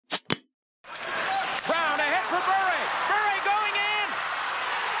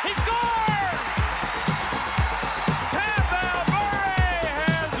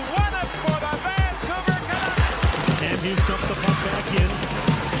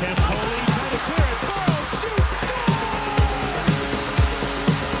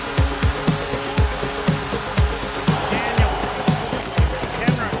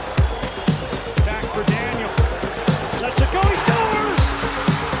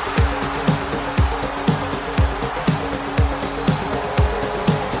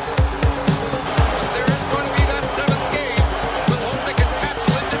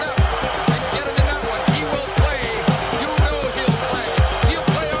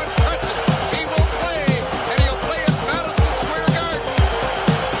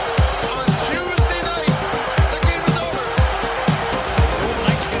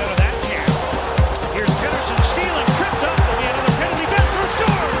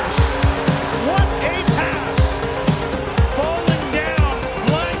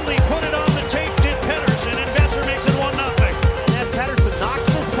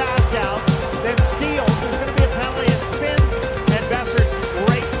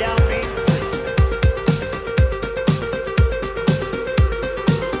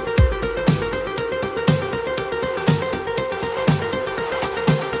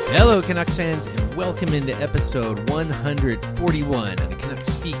Canucks fans, and welcome into episode 141 of the Canucks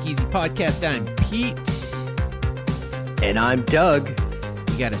Speakeasy Podcast. I'm Pete. And I'm Doug.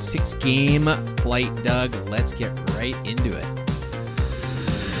 We got a 6-game flight, Doug. Let's get right into it.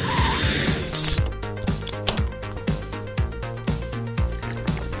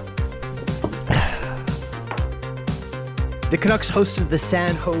 The Canucks hosted the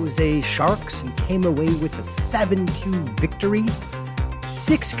San Jose Sharks and came away with a 7-2 victory.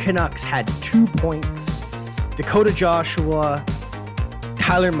 6 Canucks had 2 points. Dakota Joshua,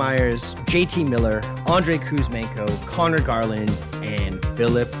 Tyler Myers, JT Miller, Andrei Kuzmenko, Connor Garland, and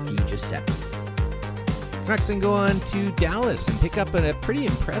Philip DiGiuseppe. Canucks then go on to Dallas and pick up a pretty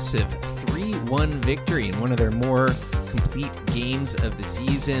impressive 3-1 victory in one of their more complete games of the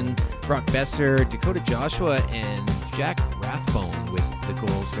season. Brock Besser, Dakota Joshua, and Jack Rathbone with the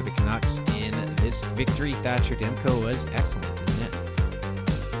goals for the Canucks in this victory. Thatcher Demko was excellent in net.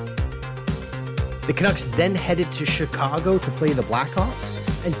 The Canucks then headed to Chicago to play the Blackhawks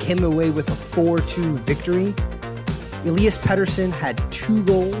and came away with a 4-2 victory. Elias Pettersson had 2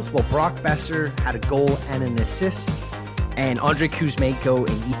 goals, while Brock Besser had a goal and an assist, and Andrei Kuzmenko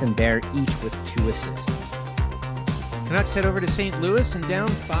and Ethan Bear each with 2 assists. Canucks head over to St. Louis and down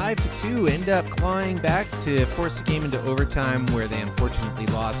 5-2, end up clawing back to force the game into overtime, where they unfortunately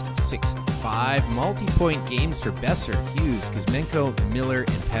lost 6-5. Multi-point games for Besser, Hughes, Kuzmenko, Miller, and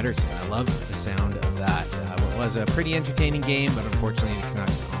Pettersson. I love the sound of that. It was a pretty entertaining game, but unfortunately the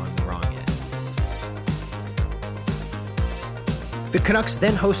Canucks on the wrong end. The Canucks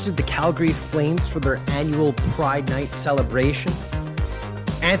then hosted the Calgary Flames for their annual Pride Night celebration.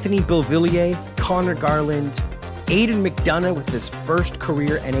 Anthony Beauvillier, Connor Garland, Aidan McDonough with his first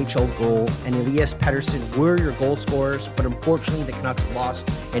career NHL goal, and Elias Pettersson were your goal scorers, but unfortunately the Canucks lost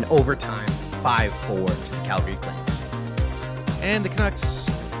in overtime 5-4 to the Calgary Flames. And the Canucks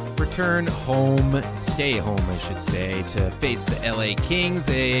return home, stay home I should say, to face the LA Kings,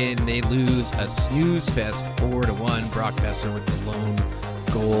 and they lose a snooze fest 4-1. Brock Besser with the lone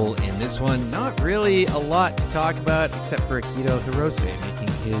goal in this one. Not really a lot to talk about except for Akito Hirose making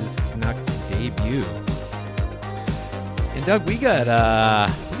his Canuck debut. And Doug, we got a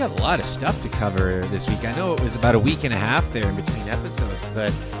lot of stuff to cover this week. I know it was about a week and a half there in between episodes,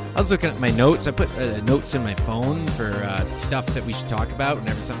 but I was looking at my notes. I put notes in my phone for stuff that we should talk about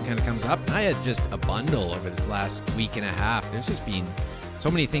whenever something kind of comes up. And I had just a bundle over this last week and a half. There's just been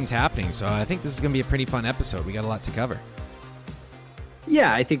so many things happening, so I think this is going to be a pretty fun episode. We got a lot to cover.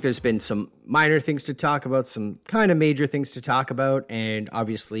 Yeah, I think there's been some minor things to talk about, some kind of major things to talk about, and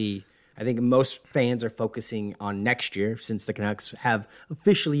obviously I think most fans are focusing on next year since the Canucks have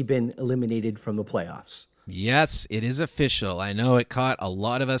officially been eliminated from the playoffs. Yes, it is official. I know it caught a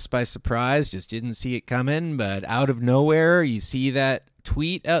lot of us by surprise, just didn't see it coming, but out of nowhere, you see that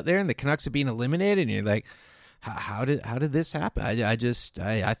tweet out there and the Canucks have been eliminated, and you're like, how did this happen?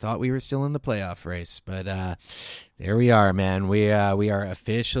 I thought we were still in the playoff race, but there we are, man. We are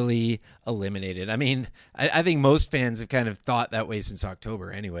officially eliminated. I mean, I think most fans have kind of thought that way since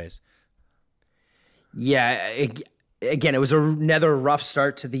October anyways. Yeah, again, it was another rough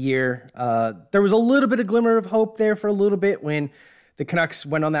start to the year. There was a little bit of glimmer of hope there for a little bit when the Canucks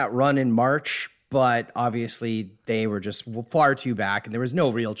went on that run in March, but obviously they were just far too back, and there was no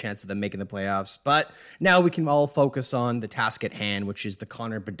real chance of them making the playoffs. But now we can all focus on the task at hand, which is the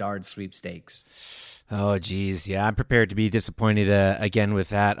Connor Bedard sweepstakes. Oh, geez. Yeah, I'm prepared to be disappointed again with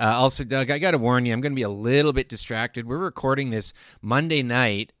that. Also, Doug, I got to warn you, I'm going to be a little bit distracted. We're recording this Monday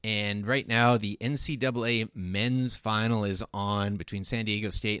night, and right now the NCAA men's final is on between San Diego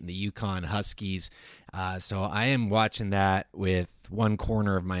State and the Yukon Huskies. So I am watching that with one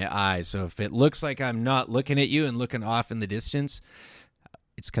corner of my eye. So if it looks like I'm not looking at you and looking off in the distance,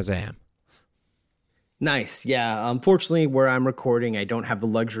 it's because I am. Nice. Yeah. Unfortunately, where I'm recording, I don't have the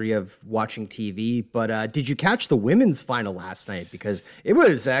luxury of watching TV. But did you catch the women's final last night? Because it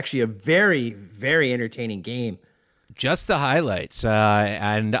was actually a very, very entertaining game. Just the highlights.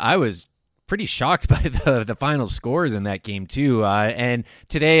 And I was pretty shocked by the final scores in that game, too. And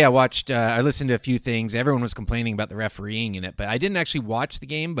today I listened to a few things. Everyone was complaining about the refereeing in it. But I didn't actually watch the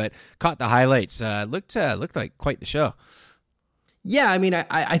game, but caught the highlights. Looked like quite the show. Yeah. I mean,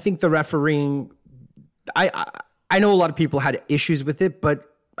 I think the refereeing... I know a lot of people had issues with it,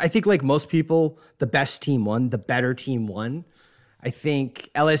 but I think like most people, the best team won, the better team won. I think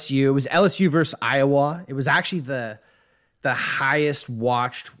it was LSU versus Iowa. It was actually the highest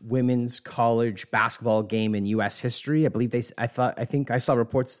watched women's college basketball game in U.S. history. I think I saw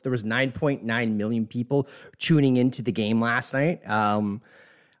reports there was 9.9 million people tuning into the game last night.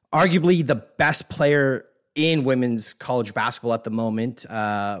 Arguably the best player in women's college basketball at the moment.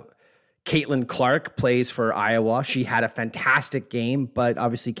 Caitlin Clark plays for Iowa. She had a fantastic game, but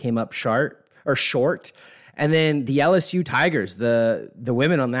obviously came up short. And then the LSU Tigers, the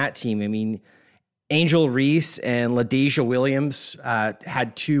women on that team. I mean, Angel Reese and LaDeja Williams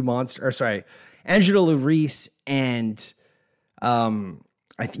had two Angela Reese and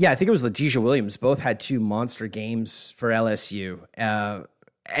I think it was LaDeja Williams. Both had two monster games for LSU.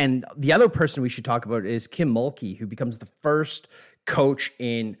 And the other person we should talk about is Kim Mulkey, who becomes the first coach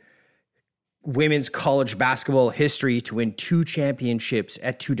in women's college basketball history to win 2 championships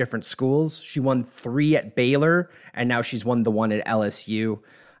at 2 different schools. She won 3 at Baylor, and now she's won the one at LSU.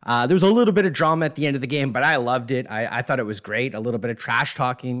 There was a little bit of drama at the end of the game, but I loved it. I thought it was great. A little bit of trash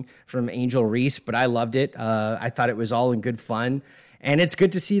talking from Angel Reese, but I loved it. I thought it was all in good fun. And it's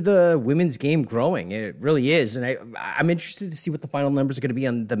good to see the women's game growing. It really is. And I'm interested to see what the final numbers are going to be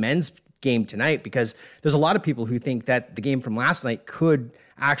on the men's game tonight, because there's a lot of people who think that the game from last night could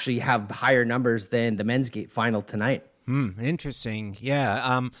actually have higher numbers than the men's final tonight. Interesting.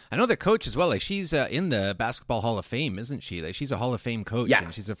 Yeah. I know the coach as well. Like, she's in the Basketball Hall of Fame, isn't she? Like, she's a Hall of Fame coach. Yeah.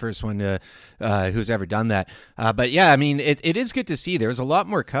 And she's the first one to who's ever done that. But yeah, I mean, it is good to see. There was a lot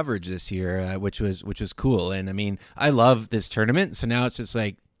more coverage this year, which was cool. And I mean, I love this tournament. So now it's just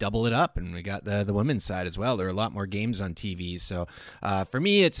like double it up, and we got the women's side as well. There are a lot more games on TV. So for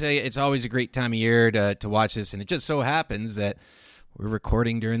me, it's always a great time of year to watch this. And it just so happens that we're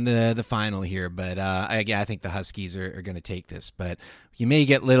recording during the final here, but I think the Huskies are going to take this. But you may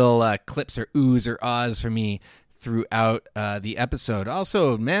get little clips or oohs or ahs from me throughout the episode.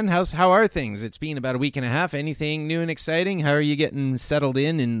 Also, man, how are things? It's been about a week and a half. Anything new and exciting? How are you getting settled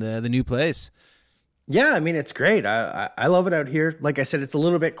in the new place? Yeah, I mean, it's great. I love it out here. Like I said, it's a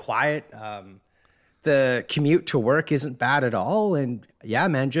little bit quiet. The commute to work isn't bad at all. And yeah,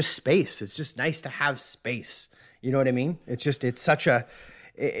 man, just space. It's just nice to have space. You know what I mean? It's such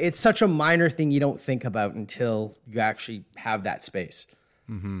a minor thing you don't think about until you actually have that space.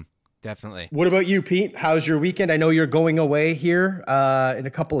 Mm-hmm. Definitely. What about you, Pete? How's your weekend? I know you're going away here in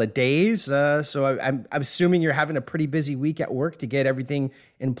a couple of days. So I'm assuming you're having a pretty busy week at work to get everything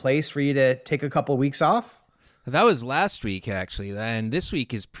in place for you to take a couple of weeks off. That was last week, actually. And this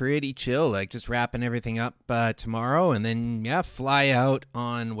week is pretty chill, like just wrapping everything up tomorrow, and then, fly out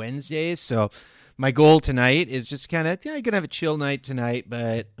on Wednesday. So my goal tonight is just kind of, I'm going to have a chill night tonight,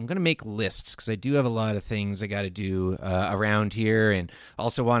 but I'm going to make lists because I do have a lot of things I got to do around here, and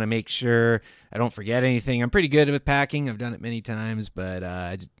also want to make sure I don't forget anything. I'm pretty good with packing. I've done it many times, but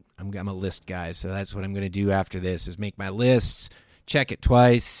I'm a list guy, so that's what I'm going to do after this is make my lists, check it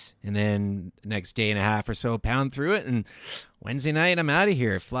twice, and then the next day and a half or so pound through it, and Wednesday night, I'm out of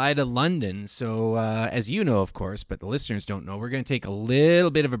here, fly to London. So as you know, of course, but the listeners don't know, we're going to take a little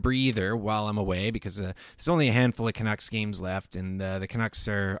bit of a breather while I'm away because there's only a handful of Canucks games left, and the Canucks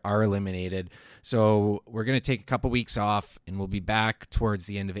are eliminated. So we're going to take a couple weeks off, and we'll be back towards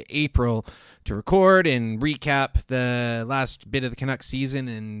the end of April to record and recap the last bit of the Canucks season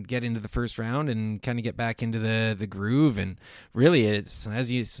and get into the first round and kind of get back into the groove. And really, it's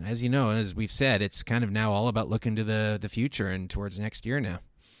as you know, as we've said, it's kind of now all about looking to the future and towards next year now.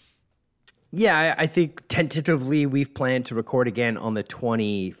 Yeah, I think tentatively we've planned to record again on the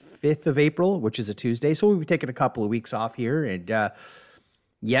 25th of April, which is a Tuesday. So we'll be taking a couple of weeks off here. And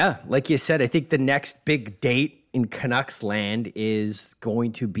like you said, I think the next big date in Canucks land is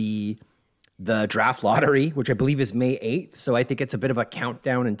going to be the draft lottery, which I believe is May 8th. So I think it's a bit of a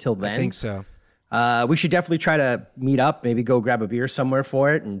countdown until then. I think so. We should definitely try to meet up, maybe go grab a beer somewhere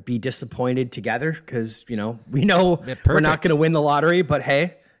for it and be disappointed together because, we know we're not going to win the lottery, but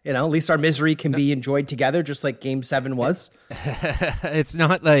hey, at least our misery can be enjoyed together, just like Game 7 was. It's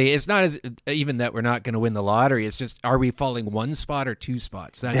not even that we're not going to win the lottery. It's just, are we falling one spot or 2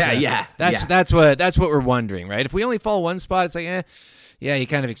 spots? That's what we're wondering, right? If we only fall 1 spot, it's like, yeah, you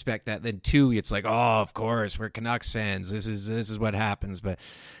kind of expect that. Then 2, it's like, oh, of course, we're Canucks fans. This is what happens. But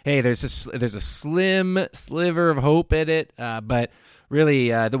hey, there's a slim sliver of hope at it. But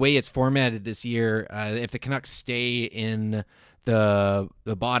really, the way it's formatted this year, if the Canucks stay in the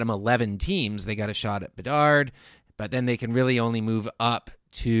bottom 11 teams, they got a shot at Bedard. But then they can really only move up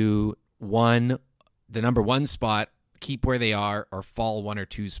to the number 1 spot, keep where they are, or fall 1 or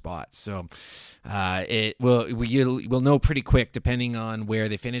 2 spots. So we'll know pretty quick depending on where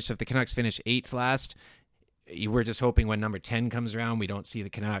they finish. So if the Canucks finish 8th last, we're just hoping when number 10 comes around, we don't see the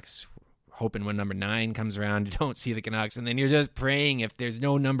Canucks. Hoping when number 9 comes around, you don't see the Canucks. And then you're just praying if there's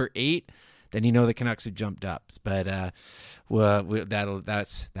no number 8, then the Canucks have jumped up. But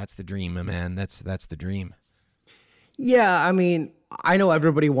that's the dream, man. That's the dream. Yeah, I mean, I know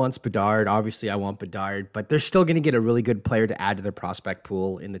everybody wants Bedard. Obviously, I want Bedard, but they're still going to get a really good player to add to their prospect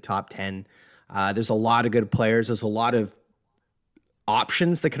pool in the top 10. There's a lot of good players. There's a lot of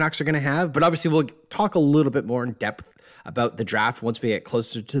options the Canucks are going to have, but obviously we'll talk a little bit more in depth about the draft once we get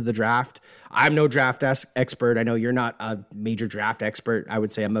closer to the draft. I'm no draft expert. I know you're not a major draft expert. I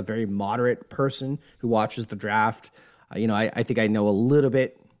would say I'm a very moderate person who watches the draft. I think I know a little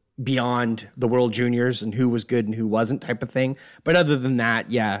bit beyond the World Juniors and who was good and who wasn't type of thing. But other than that,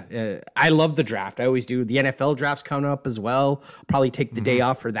 I love the draft. I always do. The NFL draft's coming up as well. Probably take the day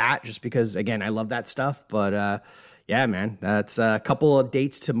off for that just because, again, I love that stuff. But yeah, man, that's a couple of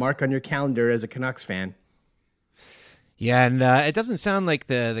dates to mark on your calendar as a Canucks fan. Yeah, and it doesn't sound like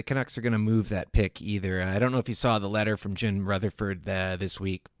the Canucks are going to move that pick either. I don't know if you saw the letter from Jim Rutherford this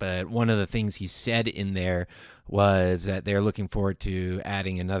week, but one of the things he said in there was that they're looking forward to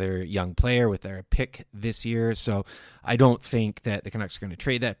adding another young player with their pick this year. So I don't think that the Canucks are going to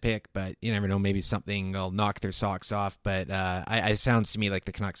trade that pick, but you never know. Maybe something will knock their socks off. But it sounds to me like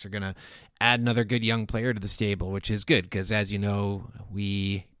the Canucks are going to add another good young player to the stable, which is good because, as you know,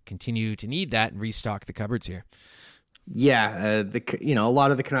 we continue to need that and restock the cupboards here. Yeah, a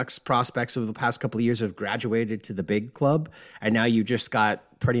lot of the Canucks prospects over the past couple of years have graduated to the big club, and now you just got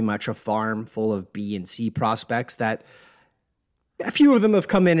pretty much a farm full of B and C prospects that a few of them have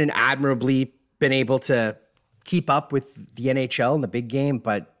come in and admirably been able to keep up with the NHL and the big game,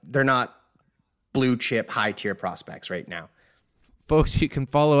 but they're not blue chip, high tier prospects right now. Folks, you can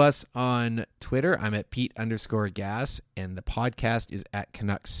follow us on Twitter. I'm at Pete_Gas, and the podcast is at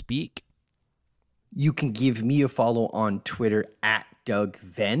Canucks Speak. You can give me a follow on Twitter at Doug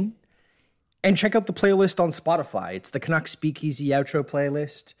Venn. And check out the playlist on Spotify. It's the Canucks Speakeasy outro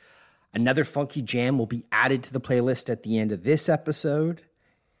playlist. Another funky jam will be added to the playlist at the end of this episode.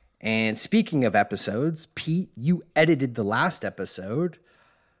 And speaking of episodes, Pete, you edited the last episode.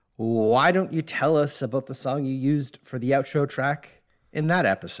 Why don't you tell us about the song you used for the outro track in that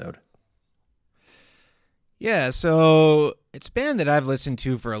episode? Yeah, so it's a band that I've listened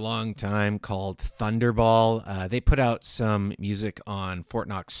to for a long time called Thunderball. They put out some music on Fort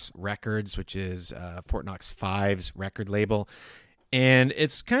Knox Records, which is Fort Knox 5's record label. And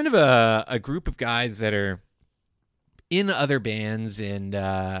it's kind of a group of guys that are in other bands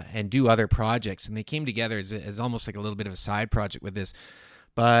and do other projects. And they came together as almost like a little bit of a side project with this.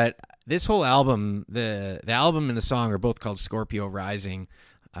 But this whole album, the album and the song are both called Scorpio Rising.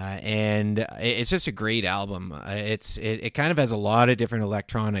 And it's just a great album. It kind of has a lot of different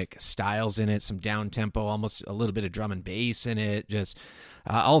electronic styles in it, some down tempo, almost a little bit of drum and bass in it, just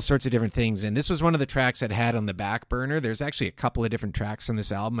all sorts of different things. And this was one of the tracks I'd had on the back burner. There's actually a couple of different tracks from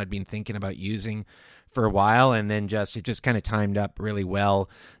this album I'd been thinking about using for a while, and then it just kind of timed up really well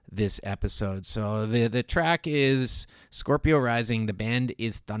this episode. So the track is Scorpio Rising. The band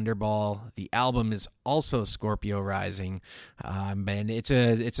is Thunderball. The album is also Scorpio Rising, and it's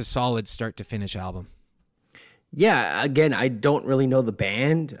a solid start to finish album. Yeah, again, I don't really know the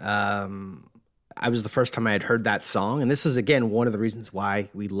band. I was the first time I had heard that song, and this is again one of the reasons why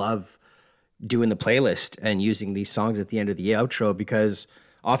we love doing the playlist and using these songs at the end of the outro, because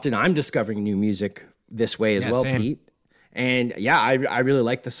often I'm discovering new music this way as well, same. Pete. And yeah, I really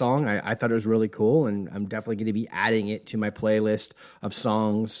like the song. I thought it was really cool, and I'm definitely going to be adding it to my playlist of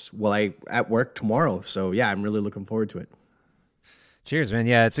songs while I at work tomorrow. So yeah, I'm really looking forward to it. Cheers, man.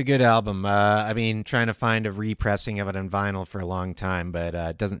 Yeah, it's a good album. I've been trying to find a repressing of it on vinyl for a long time, but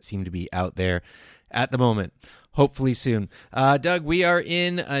it doesn't seem to be out there at the moment. Hopefully soon. Doug, we are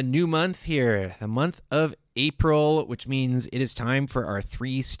in a new month here, the month of April, which means it is time for our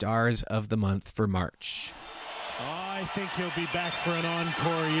 3 stars of the month for March. I think he'll be back for an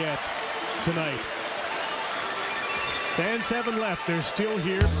encore yet tonight. Fans haven't left. They're still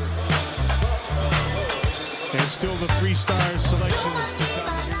here. And still the 3 stars selections to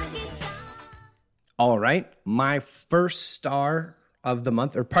come here. All right. My first star of the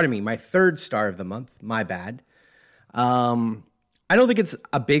month, or pardon me, my third star of the month. My bad. I don't think it's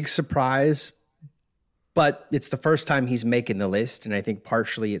a big surprise, but it's the first time he's making the list, and I think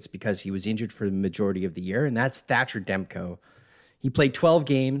partially it's because he was injured for the majority of the year, and that's Thatcher Demko. He played 12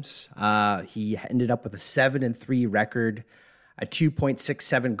 games. He ended up with a 7-3 record, a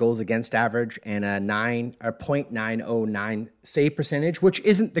 2.67 goals against average, and a 0.909 save percentage, which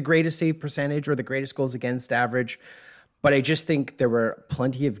isn't the greatest save percentage or the greatest goals against average, but I just think there were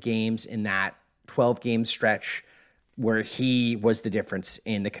plenty of games in that 12-game stretch where he was the difference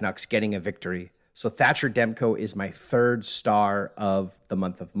in the Canucks getting a victory. So Thatcher Demko is my third star of the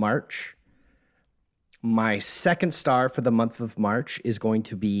month of March. My second star for the month of March is going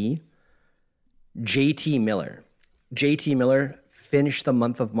to be JT Miller. JT Miller finished the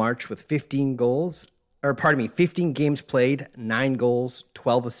month of March with 15 games played, 9 goals,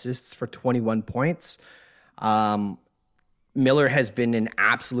 12 assists for 21 points. Miller has been an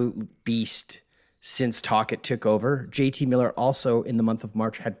absolute beast since Tocchet took over. JT Miller also in the month of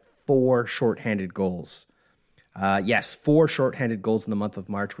March had 4 shorthanded goals. 4 shorthanded goals in the month of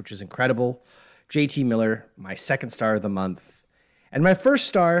March, which is incredible. JT Miller, my second star of the month. And my first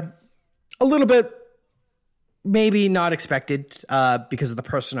star, a little bit maybe not expected because of the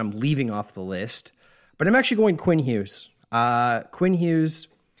person I'm leaving off the list, but I'm actually going Quinn Hughes. Quinn Hughes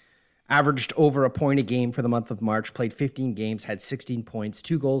averaged over a point a game for the month of March, played 15 games, had 16 points,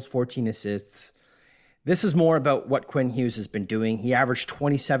 2 goals, 14 assists. This is more about what Quinn Hughes has been doing. He averaged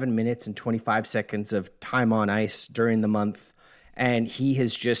 27 minutes and 25 seconds of time on ice during the month, and he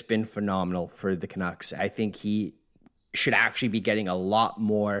has just been phenomenal for the Canucks. I think he should actually be getting a lot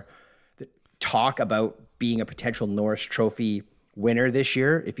more talk about being a potential Norris Trophy winner this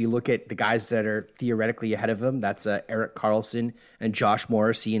year. If you look at the guys that are theoretically ahead of him, that's Erik Karlsson and Josh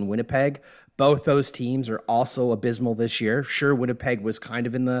Morrissey in Winnipeg. Both those teams are also abysmal this year. Sure, Winnipeg was kind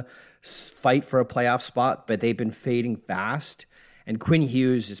of in the fight for a playoff spot, but they've been fading fast. And Quinn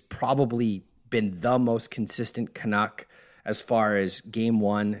Hughes has probably been the most consistent Canuck as far as game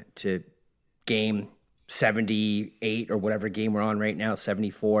 1 to game 78 or whatever game we're on right now,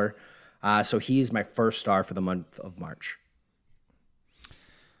 74. So he's my first star for the month of March.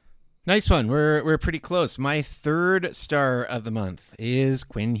 Nice one. We're pretty close. My third star of the month is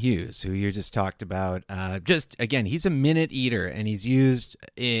Quinn Hughes, who you just talked about. Again, he's a minute eater, and he's used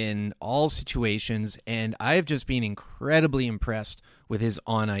in all situations, and I've just been incredibly impressed with his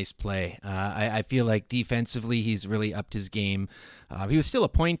on-ice play. I feel like defensively he's really upped his game. He was still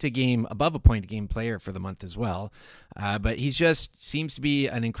above a point-a-game player for the month as well, but he just seems to be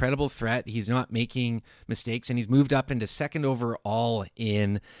an incredible threat. He's not making mistakes, and he's moved up into second overall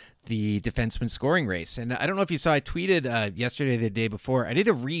in the defenseman scoring race. And I don't know if you saw, I tweeted yesterday or the day before, I did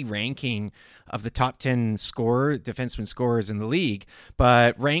a re-ranking of the top 10 defenseman scorers in the league,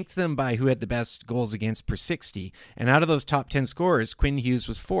 but ranked them by who had the best goals against per 60. And out of those top 10 scorers, Quinn Hughes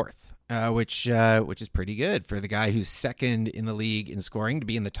was fourth, which is pretty good for the guy who's second in the league in scoring to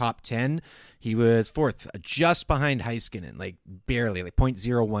be in the top 10. He was fourth, just behind Heiskanen, like barely, like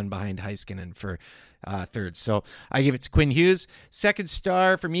 0.01 behind Heiskanen for third. So I give it to Quinn Hughes. Second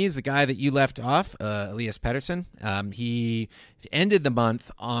star for me is the guy that you left off, Elias Pettersson. He ended the month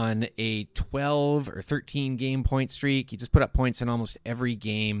on a 12 or 13 game point streak. He just put up points in almost every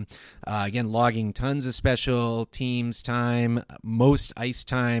game. Again, logging tons of special teams time, most ice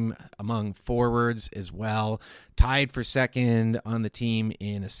time among forwards as well. Tied for second on the team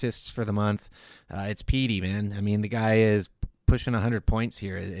in assists for the month. It's Petey, man. I mean, the guy is pushing 100 points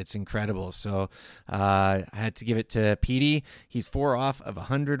here. It's incredible. So I had to give it to Petey. He's 4 off of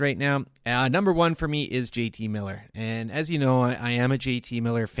 100 right now. Number 1 for me is JT Miller. And as you know, I am a JT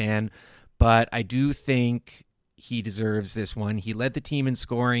Miller fan, but I do think he deserves this one. He led the team in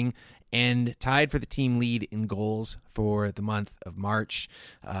scoring and tied for the team lead in goals for the month of March.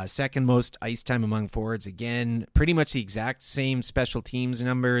 Second most ice time among forwards. Again, pretty much the exact same special teams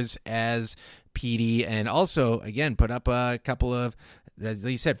numbers as Petey, and also, again, put up a couple of, as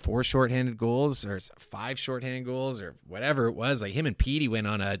you said, 4 shorthanded goals or 5 shorthanded goals or whatever it was. Like him and Petey went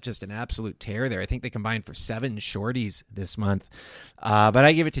on just an absolute tear there. I think they combined for 7 shorties this month. But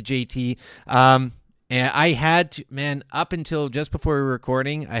I give it to JT. And I had to, man, up until just before we were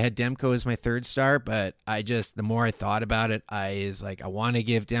recording, I had Demko as my third star, but the more I thought about it, I want to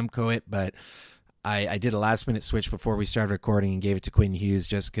give Demko it, but I did a last minute switch before we started recording and gave it to Quinn Hughes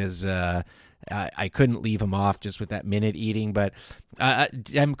just because I couldn't leave him off just with that minute eating. But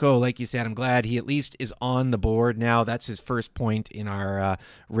Demko, like you said, I'm glad he at least is on the board now. That's his first point in our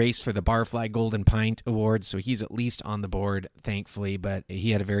race for the Barfly Golden Pint Award, so he's at least on the board, thankfully. But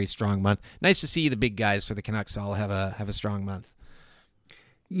he had a very strong month. Nice to see the big guys for the Canucks all have a strong month.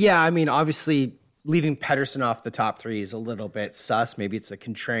 Yeah, I mean, obviously, leaving Pettersson off the top 3 is a little bit sus. Maybe it's a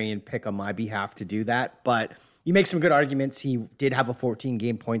contrarian pick on my behalf to do that, but you make some good arguments. He did have a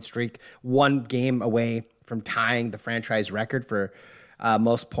 14-game point streak, 1 game away from tying the franchise record for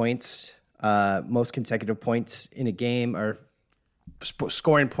most points, most consecutive points in a game, or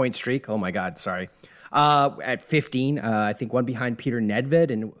scoring point streak. Oh my God, sorry. At 15, I think 1 behind Peter Nedved,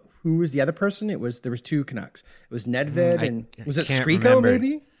 and who was the other person? There was 2 Canucks. It was Nedved and was it Skriko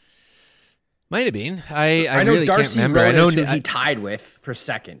maybe? Might have been. I know really Darcy can't remember. Rose, who he tied with for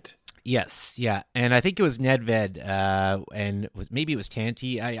second. Yes, yeah, and I think it was Nedved, and maybe it was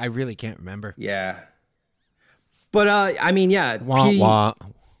Tanti. I really can't remember. Yeah, but I mean, yeah, wah, wah.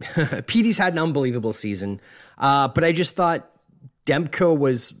 Petey's had an unbelievable season, but I just thought Demko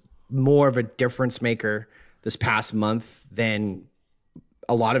was more of a difference maker this past month than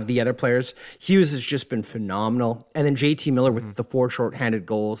a lot of the other players. Hughes has just been phenomenal. And then JT Miller with the 4 shorthanded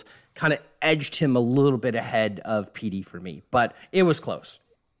goals kind of edged him a little bit ahead of Petey for me, but it was close.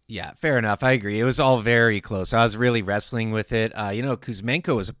 Yeah, fair enough. I agree. It was all very close. I was really wrestling with it.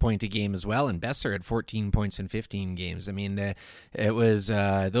 Kuzmenko was a point a game as well, and Besser had 14 points in 15 games. I mean, it was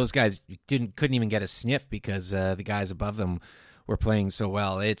those guys couldn't even get a sniff because the guys above them were playing so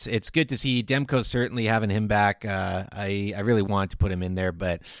well. It's good to see Demko certainly having him back. I really want to put him in there,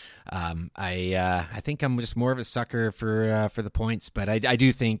 but I think I'm just more of a sucker for the points. But I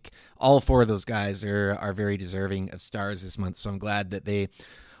do think all 4 of those guys are very deserving of stars this month. So I'm glad that they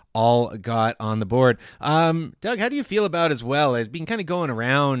all got on the board. Doug, how do you feel about as well? It's been kind of going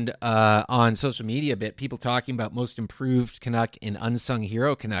around on social media a bit, people talking about most improved Canuck and unsung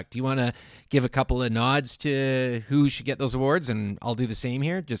hero Canuck. Do you want to give a couple of nods to who should get those awards? And I'll do the same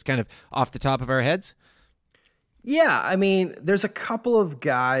here, just kind of off the top of our heads. Yeah, I mean, there's a couple of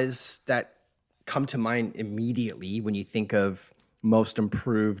guys that come to mind immediately when you think of most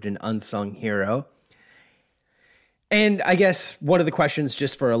improved and unsung hero. And I guess one of the questions,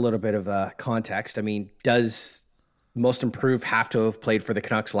 just for a little bit of context, I mean, does most improved have to have played for the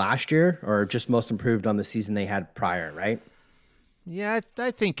Canucks last year, or just most improved on the season they had prior, right? Yeah,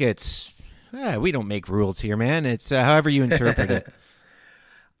 I think it's, we don't make rules here, man. It's however you interpret it.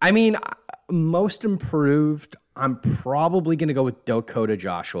 I mean, most improved, I'm probably going to go with Dakota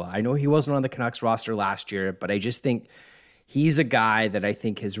Joshua. I know he wasn't on the Canucks roster last year, but I just think he's a guy that I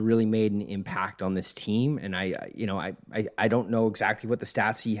think has really made an impact on this team. And I don't know exactly what the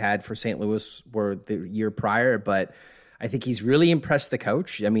stats he had for St. Louis were the year prior, but I think he's really impressed the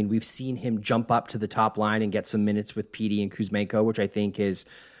coach. I mean, we've seen him jump up to the top line and get some minutes with Petey and Kuzmenko, which I think is,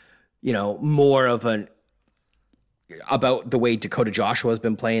 more of about the way Dakota Joshua has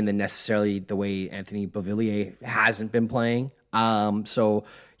been playing than necessarily the way Anthony Beauvillier hasn't been playing. So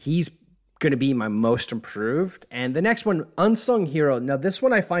he's going to be my most improved. And the next one, unsung hero. Now, this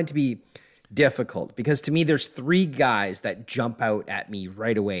one I find to be difficult because to me, there's 3 guys that jump out at me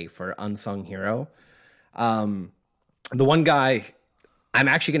right away for unsung hero. The one guy I'm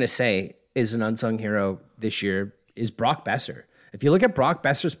actually going to say is an unsung hero this year is Brock Besser. If you look at Brock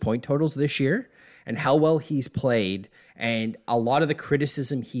Besser's point totals this year and how well he's played and a lot of the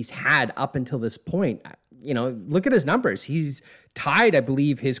criticism he's had up until this point, look at his numbers. He's tied, I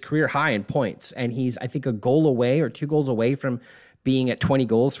believe, his career high in points, and he's, I think, a goal away or 2 goals away from being at 20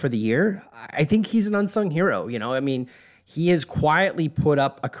 goals for the year. I think he's an unsung hero. I mean, he has quietly put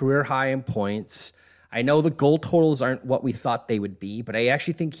up a career high in points. I know the goal totals aren't what we thought they would be, but I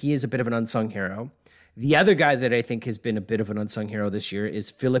actually think he is a bit of an unsung hero. The other guy that I think has been a bit of an unsung hero this year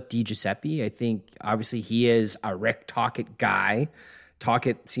is Philip DiGiuseppe. I think, obviously, he is a Rick Tocchet guy.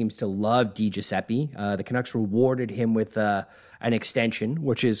 Tocchet seems to love DiGiuseppe. The Canucks rewarded him with an extension,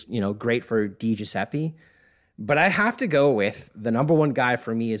 which is, great for DiGiuseppe. But I have to go with the number one guy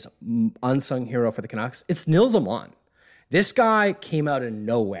for me is unsung hero for the Canucks. It's Nils Aman. This guy came out of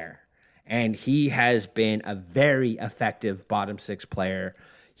nowhere, and he has been a very effective bottom 6 player.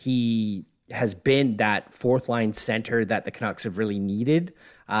 He has been that 4th line center that the Canucks have really needed.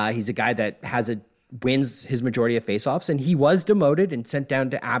 He's a guy that wins his majority of faceoffs, and he was demoted and sent down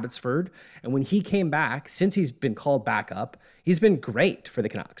to Abbotsford. And when he came back, since he's been called back up, he's been great for the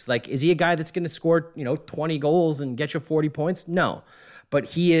Canucks. Like, is he a guy that's going to score, 20 goals and get you 40 points? No. But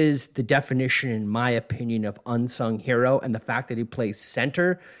he is the definition, in my opinion, of unsung hero. And the fact that he plays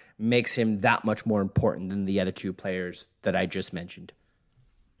center makes him that much more important than the other 2 players that I just mentioned.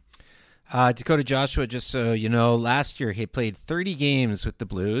 Dakota Joshua, just so you know, last year he played 30 games with the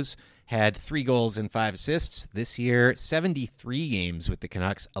Blues, had 3 goals and 5 assists. This year, 73 games with the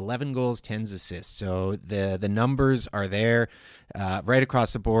Canucks, 11 goals, 10 assists. So the numbers are there right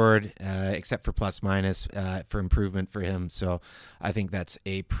across the board, except for plus minus for improvement for him. So I think that's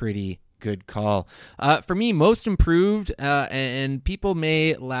a pretty good call. For me, most improved, and people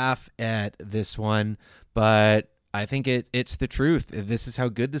may laugh at this one, but I think it's the truth. This is how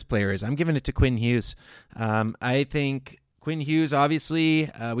good this player is. I'm giving it to Quinn Hughes. I think Quinn Hughes, obviously,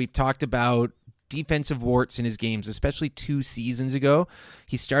 we've talked about defensive warts in his games, especially 2 seasons ago.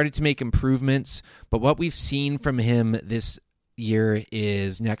 He started to make improvements, but what we've seen from him this year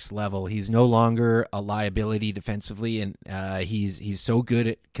is next level. He's no longer a liability defensively, and he's so good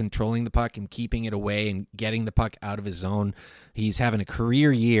at controlling the puck and keeping it away and getting the puck out of his zone. He's having a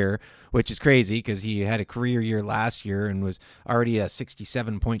career year, which is crazy because he had a career year last year and was already a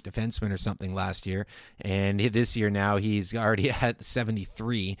 67-point defenseman or something last year. And this year now he's already at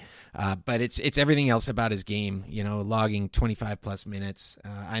 73. But it's everything else about his game, logging 25-plus minutes.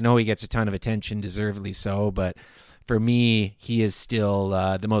 I know he gets a ton of attention, deservedly so, but for me, he is still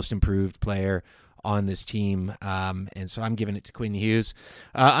the most improved player on this team. And so I'm giving it to Quinn Hughes.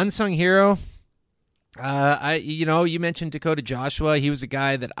 Unsung hero. You mentioned Dakota Joshua. He was a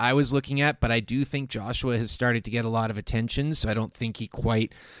guy that I was looking at, but I do think Joshua has started to get a lot of attention. So I don't think he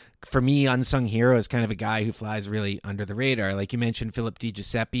quite, for me, unsung hero is kind of a guy who flies really under the radar. Like you mentioned, Philip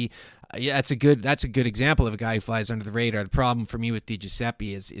DiGiuseppe. Yeah, that's a good example of a guy who flies under the radar. The problem for me with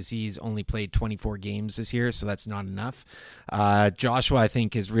DiGiuseppe is he's only played 24 games this year, so that's not enough. Joshua, I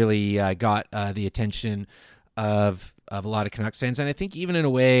think, has really got the attention of a lot of Canucks fans, and I think even in a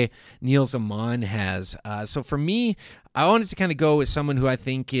way Niels Amon has. So for me, I wanted to kind of go with someone who I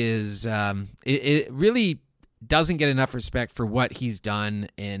think is it really doesn't get enough respect for what he's done,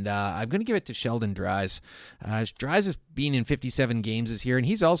 and I'm going to give it to Sheldon Dries. Dries has been in 57 games this year, and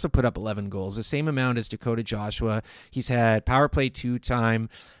he's also put up 11 goals, the same amount as Dakota Joshua. He's had power play 2 time.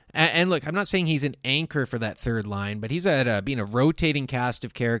 And look, I'm not saying he's an anchor for that third line, but he's being a rotating cast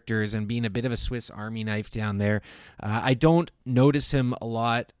of characters and being a bit of a Swiss Army knife down there. I don't notice him a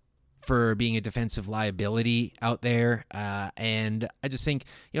lot for being a defensive liability out there. And I just think,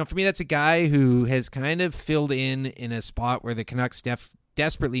 for me, that's a guy who has kind of filled in a spot where the Canucks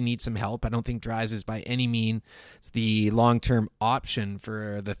desperately need some help. I don't think Dries is by any means the long-term option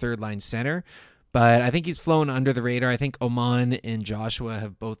for the third line center. But I think he's flown under the radar. I think Oman and Joshua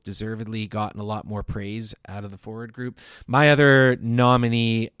have both deservedly gotten a lot more praise out of the forward group. My other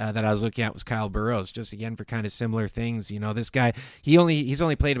nominee that I was looking at was Kyle Burroughs, just again for kind of similar things. This guy, he's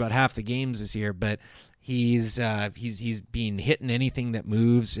only played about half the games this year, but he's been hitting anything that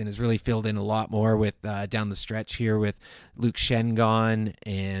moves and has really filled in a lot more with down the stretch here with Luke Shen gone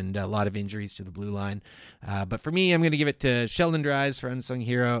and a lot of injuries to the blue line. But for me, I'm going to give it to Sheldon Dries for unsung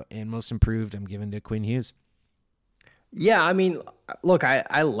hero, and most improved, I'm giving to Quinn Hughes. Yeah, I mean, look,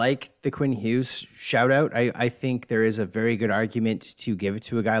 I like the Quinn Hughes shout out. I think there is a very good argument to give it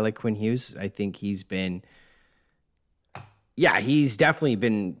to a guy like Quinn Hughes. I think he's definitely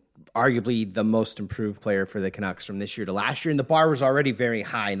been arguably the most improved player for the Canucks from this year to last year. And the bar was already very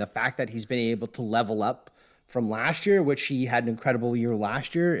high. And the fact that he's been able to level up from last year, which he had an incredible year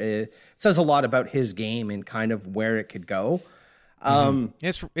last year, it says a lot about his game and kind of where it could go.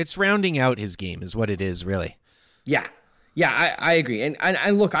 It's rounding out his game is what it is, really. Yeah, I agree.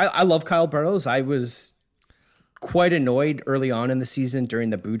 And look, I love Kyle Burroughs. I was quite annoyed early on in the season during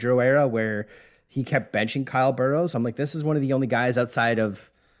the Boudreau era where he kept benching Kyle Burroughs. I'm like, this is one of the only guys outside of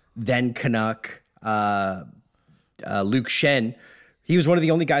then Canuck, Luke Shen. He was one of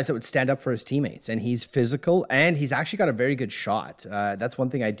the only guys that would stand up for his teammates, and he's physical, and he's actually got a very good shot. That's one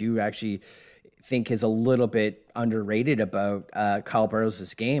thing I do actually think is a little bit underrated about Kyle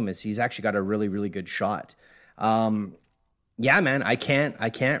Burroughs' game is he's actually got a really, really good shot. Yeah, man, I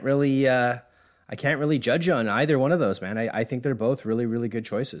can't really judge you on either one of those, man. I think they're both really, really good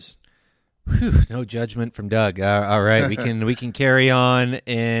choices. Whew, no judgment from Doug. All right, we can carry on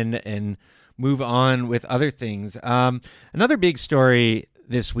and move on with other things. Another big story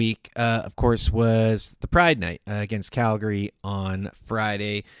this week, of course, was the Pride Night against Calgary on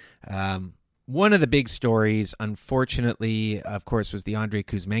Friday. One of the big stories, unfortunately, of course, was the Andrei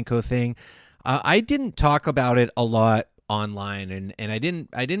Kuzmenko thing. I didn't talk about it a lot online, and I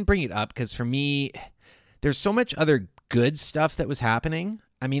didn't bring it up because for me, there's so much other good stuff that was happening.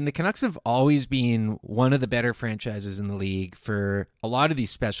 I mean, the Canucks have always been one of the better franchises in the league for a lot of these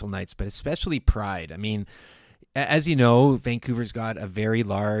special nights, but especially Pride. I mean, as you know, Vancouver's got a very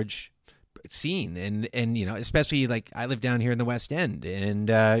large scene, and especially like I live down here in the West End,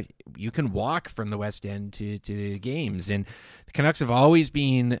 and you can walk from the West End to games, and the Canucks have always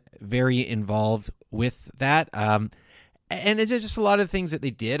been very involved with that. And it's just a lot of things that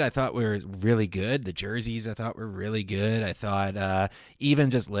they did I thought were really good. The jerseys I thought were really good. I thought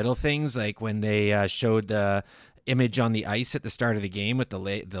even just little things like when they showed the image on the ice at the start of the game with the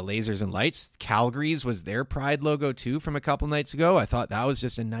lasers and lights. Calgary's was their Pride logo too from a couple nights ago. I thought that was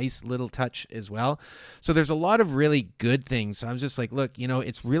just a nice little touch as well. So there's a lot of really good things. So I was just like, look,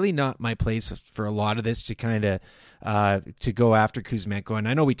 it's really not my place for a lot of this to kind of to go after Kuzmenko. And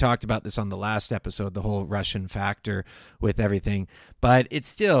I know we talked about this on the last episode, the whole Russian factor with everything, but it's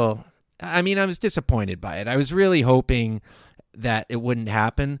still, I mean, I was disappointed by it. I was really hoping that it wouldn't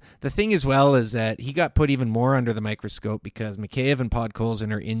happen. The thing as well is that he got put even more under the microscope because Mikheyev and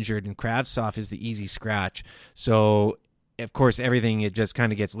Podkolzin are injured and Kravtsov is the easy scratch. So, of course, everything, it just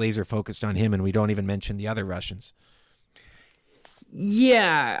kind of gets laser focused on him, and we don't even mention the other Russians.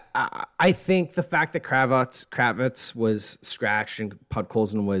 Yeah, I think the fact that Kravets was scratched and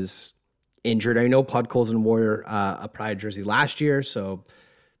Podkolzin was injured. I know Podkolzin wore a Pride jersey last year, so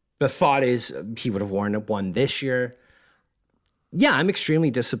the thought is he would have worn one this year. Yeah, I'm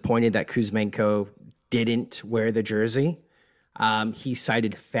extremely disappointed that Kuzmenko didn't wear the jersey. He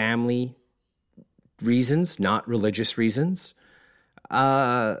cited family reasons, not religious reasons.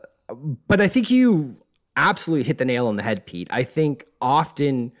 But I think you absolutely hit the nail on the head, Pete. I think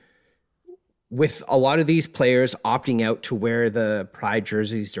often with a lot of these players opting out to wear the Pride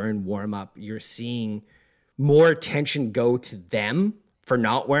jerseys during warm-up, you're seeing more attention go to them for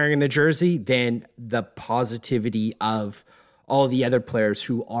not wearing the jersey than the positivity of all the other players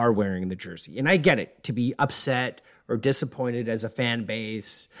who are wearing the jersey. And I get it, to be upset or disappointed as a fan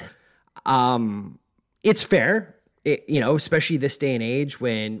base. It's fair, especially this day and age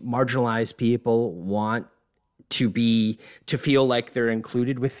when marginalized people want to feel like they're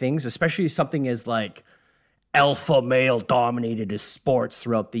included with things, especially something as like alpha male dominated as sports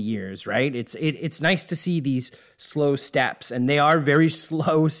throughout the years, right? It's nice to see these slow steps, and they are very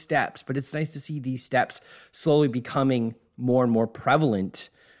slow steps, but it's nice to see these steps slowly becoming more and more prevalent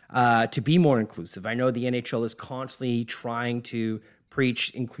to be more inclusive. I know the NHL is constantly trying to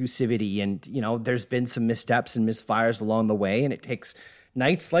preach inclusivity, and there's been some missteps and misfires along the way, and it takes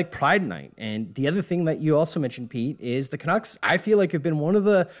nights like Pride Night. And the other thing that you also mentioned, Pete, is the Canucks, I feel like, have been one of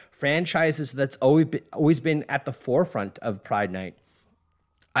the franchises that's always been at the forefront of Pride Night.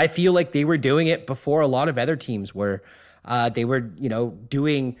 I feel like they were doing it before a lot of other teams were. They were,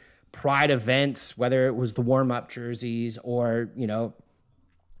 doing Pride events, whether it was the warm-up jerseys or,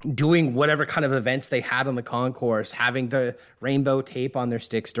 doing whatever kind of events they had on the concourse, having the rainbow tape on their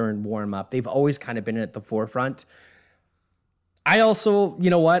sticks during warm-up. They've always kind of been at the forefront. I also,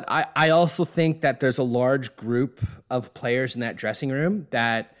 I also think that there's a large group of players in that dressing room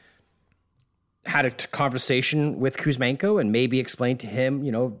that had a conversation with Kuzmenko and maybe explained to him,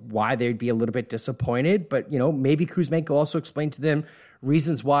 why they'd be a little bit disappointed. But, maybe Kuzmenko also explained to them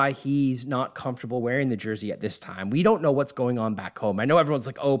reasons why he's not comfortable wearing the jersey at this time. We don't know what's going on back home. I know everyone's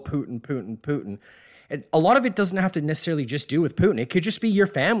like, oh, Putin. And a lot of it doesn't have to necessarily just do with Putin. It could just be your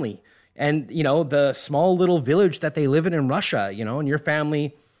family and, the small little village that they live in Russia, and your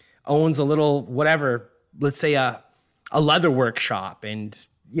family owns a little, whatever, let's say a leather workshop. And,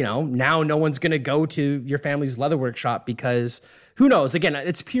 now no one's going to go to your family's leather workshop because who knows? Again,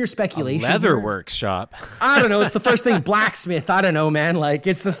 it's pure speculation. A leather workshop. I don't know. It's the first thing, blacksmith. I don't know, man. Like,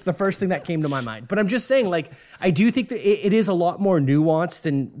 it's just the first thing that came to my mind. But I'm just saying, like, I do think that it is a lot more nuanced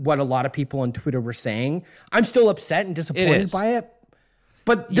than what a lot of people on Twitter were saying. I'm still upset and disappointed by it.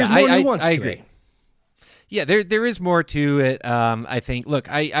 But there's more nuance to it. Yeah, there is more to it. I think. Look,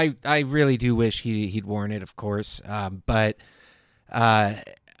 I really do wish he'd worn it, of course. But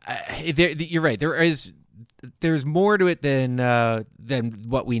you're right. There's more to it than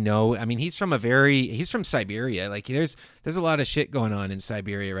what we know. I mean, he's from Siberia. Like, there's a lot of shit going on in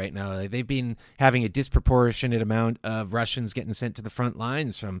Siberia right now. Like, they've been having a disproportionate amount of Russians getting sent to the front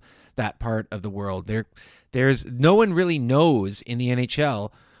lines from that part of the world. There's no one really knows in the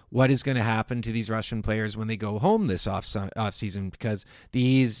NHL what is going to happen to these Russian players when they go home this off season, because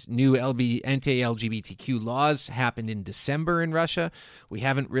these new anti-LGBTQ laws happened in December in Russia. We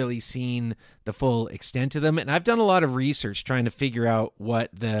haven't really seen the full extent of them, and I've done a lot of research trying to figure out what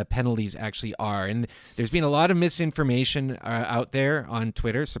the penalties actually are, and there's been a lot of misinformation out there on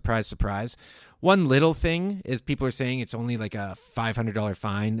Twitter. Surprise, surprise. One little thing is people are saying it's only like a $500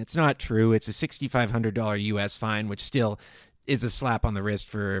 fine. It's not true. It's a $6,500 US fine, which still is a slap on the wrist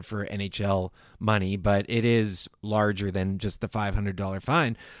for NHL money, but it is larger than just the $500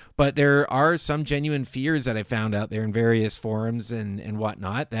 fine. But there are some genuine fears that I found out there in various forums and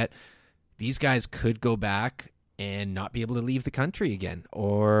whatnot that these guys could go back and not be able to leave the country again,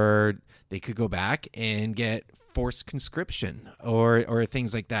 or they could go back and get forced conscription or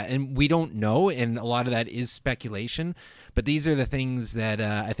things like that. And we don't know, and a lot of that is speculation, but these are the things that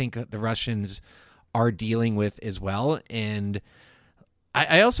I think the Russians are dealing with as well. And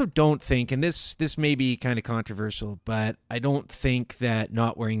I also don't think, and this may be kind of controversial, but I don't think that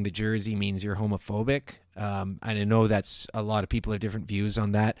not wearing the jersey means you're homophobic. And I know that's a lot of people have different views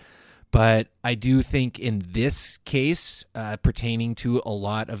on that, but I do think in this case, pertaining to a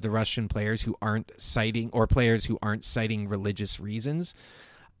lot of the Russian players who aren't citing, or players who aren't citing religious reasons,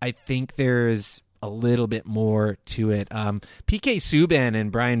 I think there's a little bit more to it. PK Subban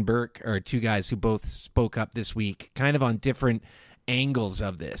and Brian Burke are two guys who both spoke up this week, kind of on different angles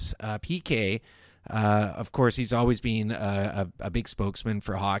of this. PK, of course, he's always been a big spokesman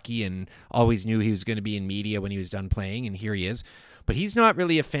for hockey and always knew he was going to be in media when he was done playing, and here he is. But he's not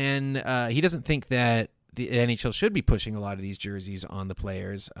really a fan. He doesn't think that the NHL should be pushing a lot of these jerseys on the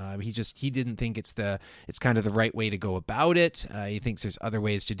players. He didn't think it's kind of the right way to go about it. He thinks there's other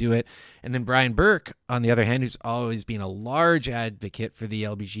ways to do it. And then Brian Burke, on the other hand, who's always been a large advocate for the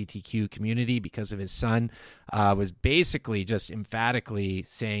LGBTQ community because of his son, was basically just emphatically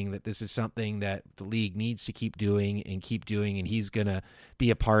saying that this is something that the league needs to keep doing, and he's going to be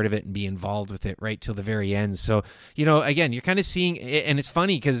a part of it and be involved with it right till the very end. So, again, you're kind of seeing, and it's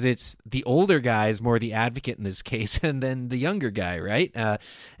funny because it's the older guys more the advocate in this case, and then the younger guy, right?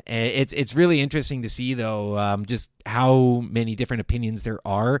 It's really interesting to see, though, just how many different opinions there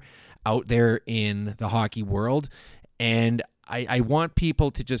are out there in the hockey world. And I want people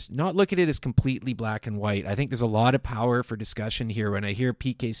to just not look at it as completely black and white. I think there's a lot of power for discussion here. When I hear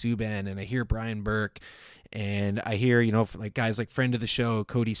PK Subban and I hear Brian Burke, and I hear, like guys like friend of the show,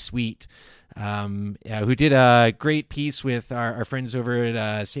 Cody Sweet, who did a great piece with our friends over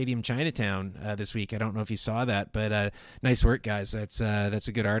at Stadium Chinatown this week. I don't know if you saw that, but nice work, guys. That's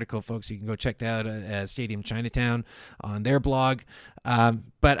a good article, folks. You can go check that out at Stadium Chinatown on their blog.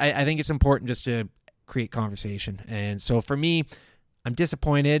 But I think it's important just to create conversation. And so for me, I'm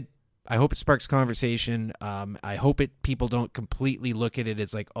disappointed. I hope it sparks conversation. I hope people don't completely look at it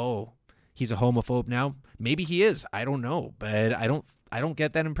as like, oh, he's a homophobe now. Maybe he is. I don't know, but I don't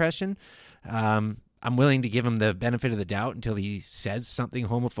get that impression. I'm willing to give him the benefit of the doubt until he says something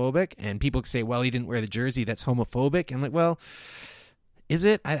homophobic, and people say, well, he didn't wear the jersey, that's homophobic. I'm like, well, is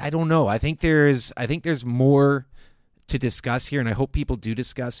it? I don't know. I think there's more to discuss here, and I hope people do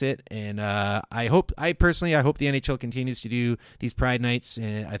discuss it. And I hope the NHL continues to do these Pride nights.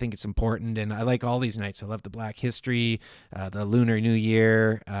 And I think it's important, and I like all these nights. I love the Black History, the Lunar New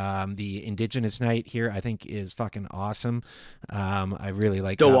Year, the Indigenous night here. I think is fucking awesome. I really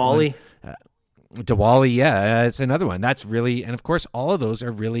like Diwali. Diwali, yeah, it's another one. That's really, and of course, all of those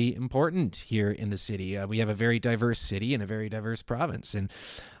are really important here in the city. We have a very diverse city and a very diverse province, and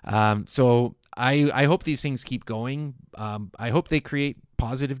so I hope these things keep going. I hope they create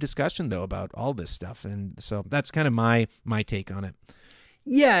positive discussion, though, about all this stuff, and so that's kind of my take on it.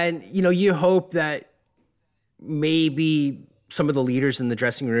 Yeah, and you hope that maybe some of the leaders in the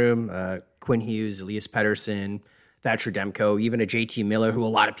dressing room, Quinn Hughes, Elias Pettersson, Thatcher Demko, even a JT Miller, who a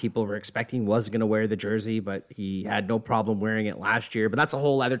lot of people were expecting was going to wear the jersey, but he had no problem wearing it last year. But that's a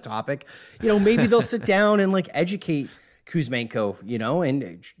whole other topic. Maybe they'll sit down and educate Kuzmenko,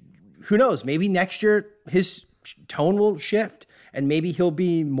 and who knows, maybe next year his tone will shift and maybe he'll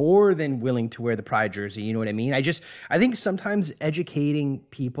be more than willing to wear the Pride jersey. You know what I mean? I think sometimes educating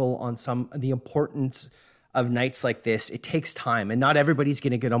people on the importance of nights like this, it takes time, and not everybody's going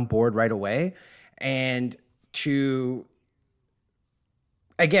to get on board right away. And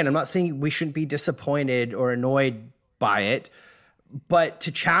again, I'm not saying we shouldn't be disappointed or annoyed by it, but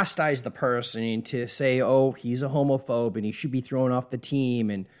to chastise the person and to say, oh, he's a homophobe and he should be thrown off the team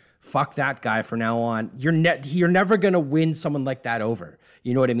and fuck that guy from now on, you're never going to win someone like that over.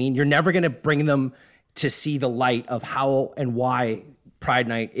 You know what I mean? You're never going to bring them to see the light of how and why Pride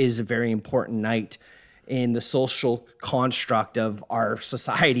Night is a very important night in the social construct of our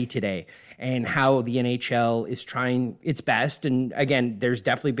society today, and how the NHL is trying its best. And again, there's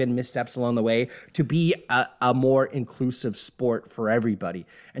definitely been missteps along the way to be a more inclusive sport for everybody.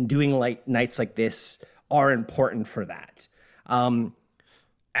 And doing nights like this are important for that.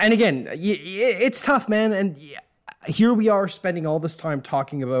 And again, it's tough, man. And here we are spending all this time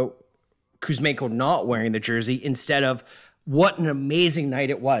talking about Kuzmenko not wearing the jersey instead of what an amazing night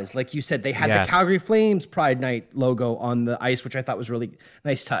it was. Like you said, they had the Calgary Flames Pride Night logo on the ice, which I thought was really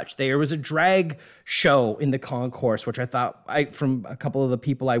nice touch. There was a drag show in the concourse, which I thought from a couple of the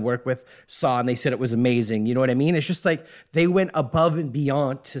people I work with saw, and they said it was amazing. You know what I mean? It's just like they went above and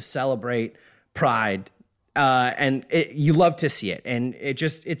beyond to celebrate Pride. And you love to see it. And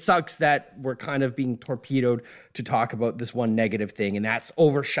it sucks that we're kind of being torpedoed to talk about this one negative thing, and that's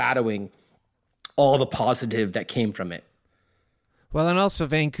overshadowing all the positive that came from it. Well, and also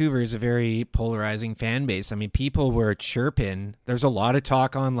Vancouver is a very polarizing fan base. I mean, people were chirping. There's a lot of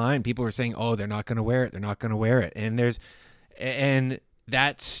talk online. People were saying, "Oh, they're not going to wear it. They're not going to wear it." And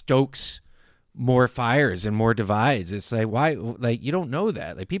that stokes more fires and more divides. It's like, why? Like, you don't know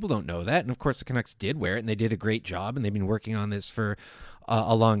that. Like, people don't know that. And of course, the Canucks did wear it, and they did a great job, and they've been working on this for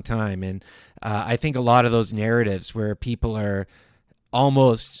a long time. And I think a lot of those narratives where people are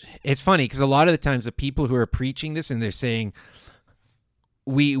almost, it's funny because a lot of the times the people who are preaching this and they're saying,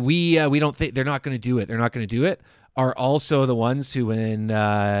 we don't think they're not going to do it. They're not going to do it. Are also the ones who,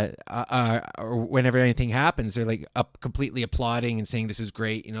 whenever anything happens, they're like completely applauding and saying this is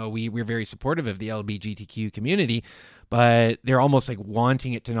great. You know, we're very supportive of the LGBTQ community, but they're almost like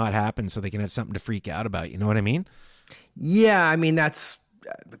wanting it to not happen so they can have something to freak out about. You know what I mean? Yeah, I mean that's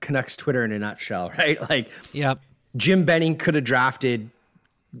Canucks Twitter in a nutshell, right? Like, yeah, Jim Benning could have drafted,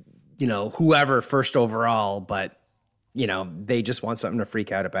 you know, whoever first overall, but you know, they just want something to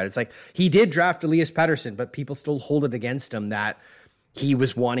freak out about. It's like he did draft Elias Pettersson, but people still hold it against him that he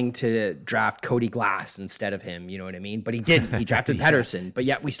was wanting to draft Cody Glass instead of him. You know what I mean? But he didn't. He drafted Pettersson, but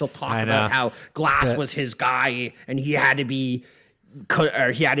yet we still talk about how Glass was his guy and he had to be,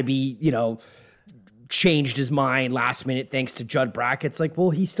 you know, changed his mind last minute thanks to Judd Brackett. It's like, well,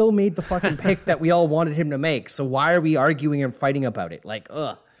 he still made the fucking pick that we all wanted him to make. So why are we arguing and fighting about it? Like,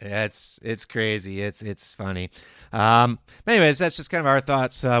 ugh. Yeah, it's crazy. It's funny. Anyways, that's just kind of our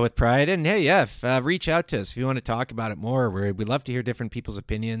thoughts with Pride. And hey, yeah, reach out to us if you want to talk about it more. We'd love to hear different people's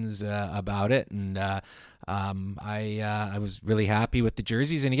opinions about it. And I was really happy with the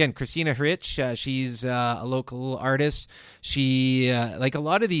jerseys. And again, Christina Hrich, she's a local artist. She, like a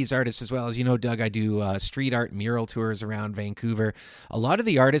lot of these artists as well, as you know, Doug, I do street art mural tours around Vancouver. A lot of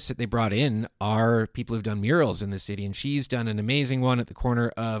the artists that they brought in are people who've done murals in the city. And she's done an amazing one at the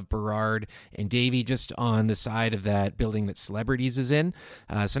corner of Burrard and Davie, just on the side of that building that Celebrities is in.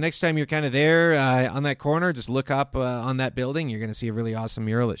 So next time you're kind of there on that corner, just look up on that building. You're going to see a really awesome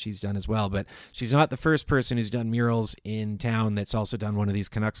mural that she's done as well. But she's not the first person who's done murals in town that's also done one of these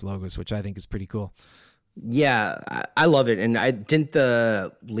Canucks logos, which I think is pretty cool. Yeah, I love it. And I didn't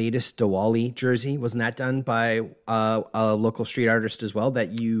the latest Diwali jersey, wasn't that done by a local street artist as well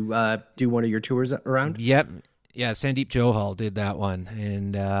that you do one of your tours around? Yep. Yeah, Sandeep Johal did that one.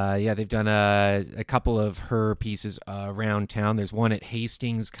 And yeah, they've done a couple of her pieces around town. There's one at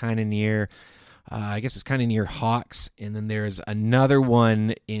Hastings, kind of near, I guess it's kind of near Hawks. And then there's another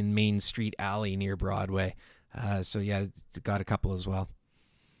one in Main Street Alley near Broadway. So yeah, got a couple as well.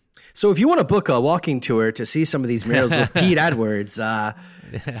 So if you want to book a walking tour to see some of these murals with Pete Edwards,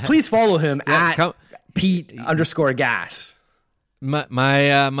 please follow him at Pete_gas. My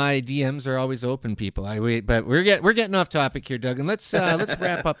DMs are always open, people. But we're getting off topic here, Doug, and let's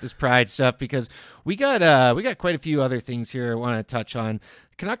wrap up this Pride stuff because we got quite a few other things here I want to touch on.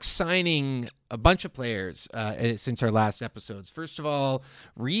 Canucks signing a bunch of players since our last episodes. First of all,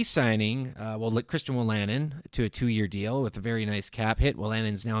 re-signing Christian Wolanin to a 2-year deal with a very nice cap hit.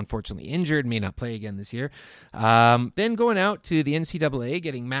 Wolanin's now unfortunately injured, may not play again this year. Then going out to the NCAA,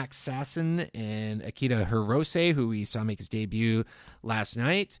 getting Max Sasson and Akita Hirose, who we saw make his debut last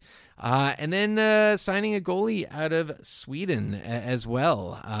night. And then signing a goalie out of Sweden as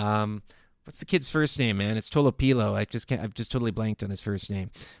well. What's the kid's first name, man? It's Tolopilo. I've just totally blanked on his first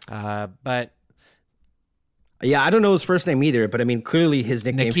name. But yeah, I don't know his first name either, but I mean, clearly his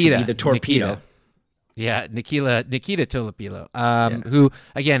nickname should be the Torpedo. Nikita. Yeah, Nikita Tolopilo, who,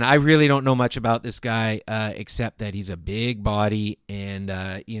 again, I really don't know much about this guy except that he's a big body, and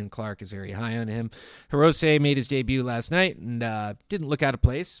Ian Clark is very high on him. Hirose made his debut last night and didn't look out of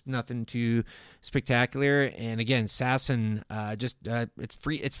place. Nothing too spectacular. And again, Sasson,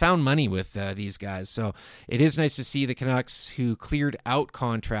 it's found money with these guys. So it is nice to see the Canucks who cleared out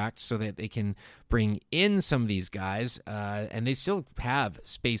contracts so that they can bring in some of these guys, and they still have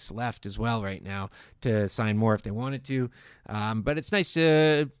space left as well right now to sign more if they wanted to. But it's nice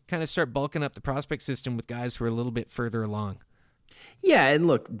to kind of start bulking up the prospect system with guys who are a little bit further along. Yeah, and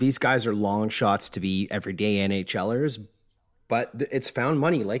look, these guys are long shots to be everyday NHLers, but it's found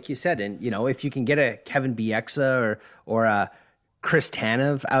money, like you said. And, you know, if you can get a Kevin Bieksa or a Chris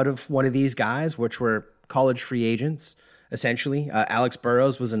Tanev out of one of these guys, which were college free agents, essentially. Alex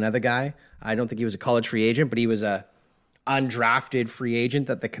Burrows was another guy. I don't think he was a college free agent, but he was a undrafted free agent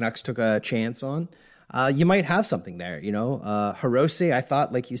that the Canucks took a chance on. You might have something there, you know. Hirose, I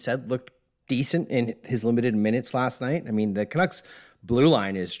thought, like you said, looked decent in his limited minutes last night. I mean, the Canucks blue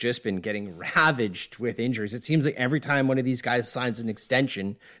line has just been getting ravaged with injuries. It seems like every time one of these guys signs an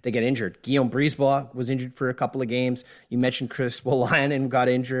extension, they get injured. Guillaume Brisebois was injured for a couple of games. You mentioned Chris Wolanin got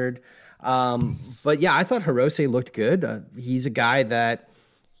injured. But yeah, I thought Hirose looked good. He's a guy that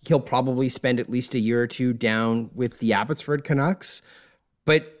he'll probably spend at least a year or two down with the Abbotsford Canucks,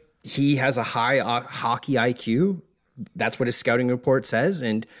 but he has a high hockey IQ. That's what his scouting report says.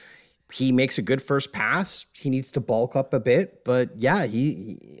 And he makes a good first pass. He needs to bulk up a bit, but yeah,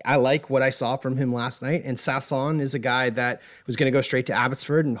 I like what I saw from him last night. And Sasson is a guy that was going to go straight to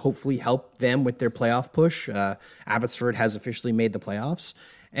Abbotsford and hopefully help them with their playoff push. Abbotsford has officially made the playoffs.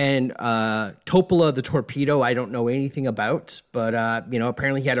 And Topola, the torpedo, I don't know anything about, but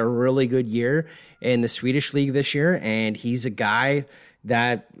apparently he had a really good year in the Swedish league this year. And he's a guy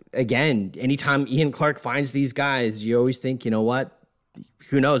that, again, anytime Ian Clark finds these guys, you always think, you know what?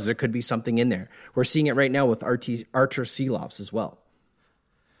 Who knows? There could be something in there. We're seeing it right now with Artur Silovs as well.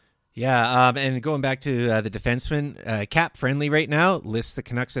 Yeah, and going back to the defenseman, Cap Friendly right now lists the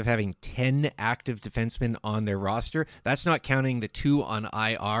Canucks of having 10 active defensemen on their roster. That's not counting the 2 on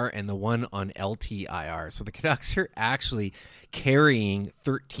IR and the 1 on LTIR. So the Canucks are actually carrying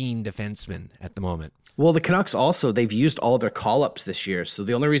 13 defensemen at the moment. Well, the Canucks also, they've used all their call-ups this year. So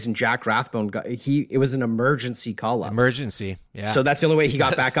the only reason Jack Rathbone it was an emergency call-up. Emergency, yeah. So that's the only way he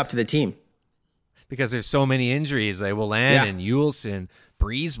got back up to the team. Because there's so many injuries. Like Willan and Ulson,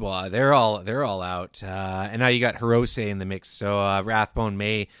 Brisebois, they're all out. And now you got Hirose in the mix. So Rathbone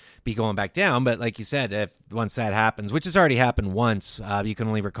may be going back down. But like you said, once that happens, which has already happened once, you can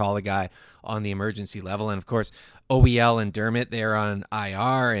only recall a guy on the emergency level. And of course, OEL and Dermott, they're on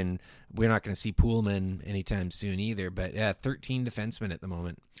IR, and we're not going to see Poolman anytime soon either. But 13 defensemen at the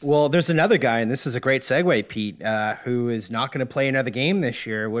moment. Well, there's another guy, and this is a great segue, Pete, who is not going to play another game this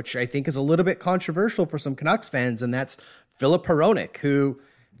year, which I think is a little bit controversial for some Canucks fans, and that's Filip Hronek, who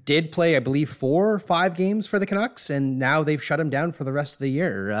did play, I believe, 4 or 5 games for the Canucks, and now they've shut him down for the rest of the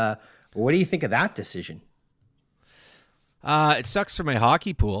year. What do you think of that decision? It sucks for my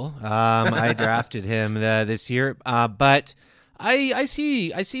hockey pool. I drafted him this year, but I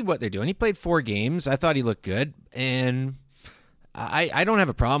see what they're doing. He played 4 games. I thought he looked good, and I don't have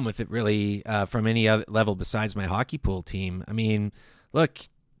a problem with it really from any other level besides my hockey pool team. I mean, look,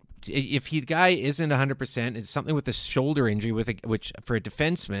 if the guy isn't 100%, it's something with a shoulder injury, which for a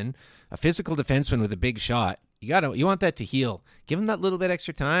defenseman, a physical defenseman with a big shot, you want that to heal. Give him that little bit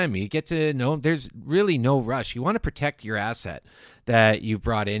extra time. You get to know him. There's really no rush. You want to protect your asset that you've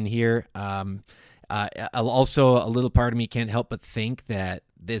brought in here. Also, a little part of me can't help but think that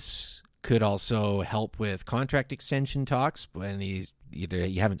this could also help with contract extension talks when you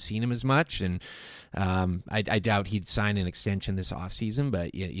haven't seen him as much, and I doubt he'd sign an extension this offseason,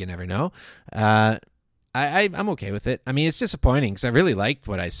 but you never know. I'm okay with it. I mean, it's disappointing because I really liked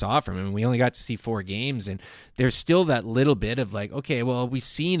what I saw from him. We only got to see 4 games, and there's still that little bit of like, okay, well, we've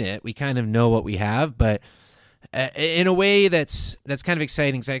seen it. We kind of know what we have, but in a way that's kind of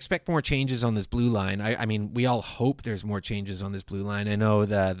exciting because I expect more changes on this blue line. I mean, we all hope there's more changes on this blue line. I know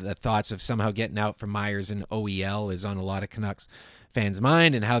the thoughts of somehow getting out from Myers and OEL is on a lot of Canucks fans'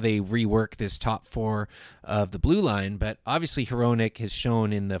 mind and how they rework this top 4 of the blue line. But obviously Hronek has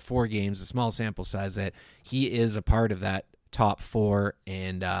shown in the 4 games, the small sample size, that he is a part of that top 4.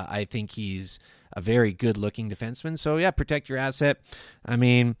 And I think he's a very good looking defenseman. So yeah, protect your asset. I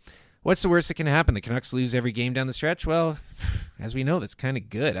mean, what's the worst that can happen? The Canucks lose every game down the stretch? Well, as we know, that's kind of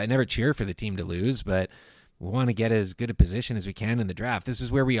good. I never cheer for the team to lose, but we want to get as good a position as we can in the draft. This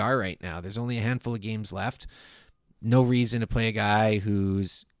is where we are right now. There's only a handful of games left. No reason to play a guy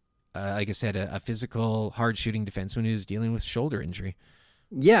who's, like I said, a physical, hard-shooting defenseman who's dealing with shoulder injury.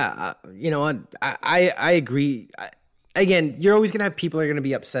 Yeah, I agree. Again, you're always going to have people that are going to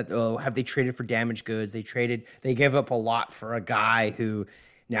be upset. Oh, have they traded for damaged goods? They gave up a lot for a guy who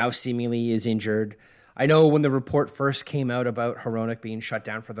now seemingly is injured. I know when the report first came out about Hronek being shut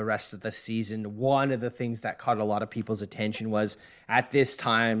down for the rest of the season, one of the things that caught a lot of people's attention was at this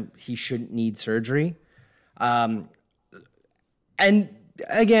time he shouldn't need surgery. And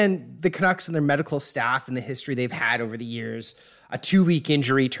again, the Canucks and their medical staff and the history they've had over the years, a 2-week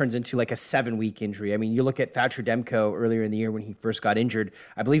injury turns into like a 7-week injury. I mean, you look at Thatcher Demko earlier in the year when he first got injured.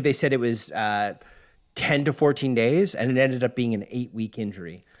 I believe they said it was 10 to 14 days, and it ended up being an 8-week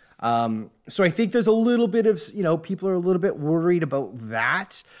injury. So I think there's a little bit of, people are a little bit worried about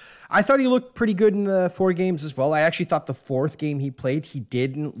that. I thought he looked pretty good in the 4 games as well. I actually thought the 4th game he played, he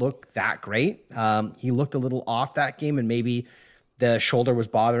didn't look that great. He looked a little off that game, and maybe the shoulder was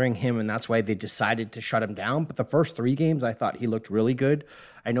bothering him, and that's why they decided to shut him down. But the first 3 games, I thought he looked really good.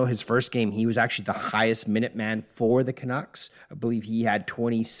 I know his first game, he was actually the highest minute man for the Canucks. I believe he had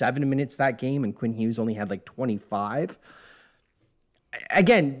 27 minutes that game, and Quinn Hughes only had like 25.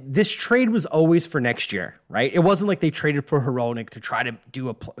 Again, this trade was always for next year, right? It wasn't like they traded for Hronek to try to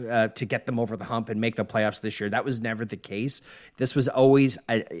do to get them over the hump and make the playoffs this year. That was never the case. This was always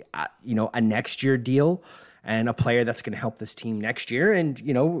a next year deal and a player that's going to help this team next year. And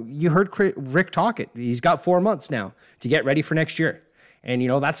you heard Rick talk it. He's got 4 months now to get ready for next year. And,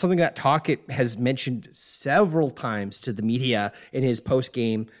 that's something that Tocchet has mentioned several times to the media in his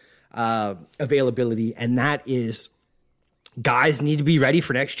post-game availability, and that is guys need to be ready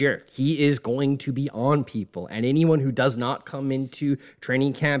for next year. He is going to be on people, and anyone who does not come into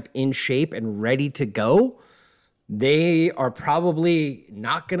training camp in shape and ready to go, they are probably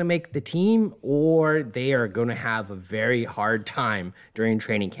not going to make the team, or they are going to have a very hard time during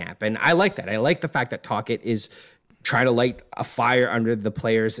training camp. And I like that. I like the fact that Tocchet is trying to light a fire under the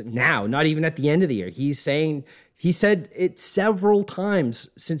players now, not even at the end of the year. He said it several times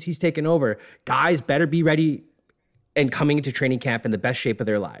since he's taken over, guys better be ready and coming into training camp in the best shape of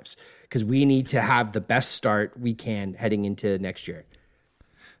their lives, because we need to have the best start we can heading into next year.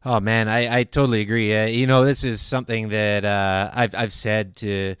 Oh man, I totally agree. This is something that I've said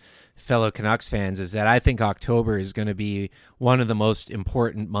to fellow Canucks fans, is that I think October is going to be one of the most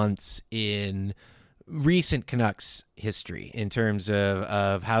important months in recent Canucks history in terms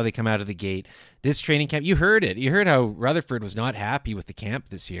of how they come out of the gate. This training camp, you heard it. You heard how Rutherford was not happy with the camp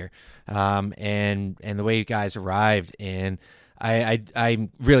this year, and the way you guys arrived. And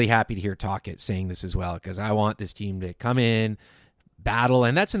I'm really happy to hear Tocchet saying this as well, because I want this team to come in, battle.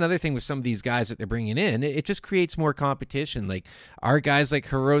 And that's another thing with some of these guys that they're bringing in. It just creates more competition. Like, are guys like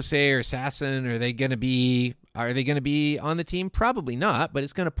Hirose or Sasson, are they going to be on the team? Probably not, but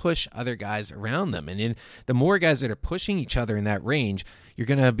it's going to push other guys around them. And the more guys that are pushing each other in that range, you're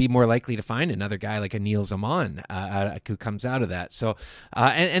going to be more likely to find another guy like a Neil Zaman who comes out of that. So,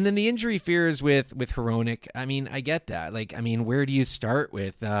 and then the injury fears with Hronek. I mean, I get that. Where do you start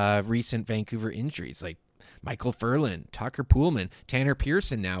with recent Vancouver injuries? Like Michael Ferland, Tucker Poolman, Tanner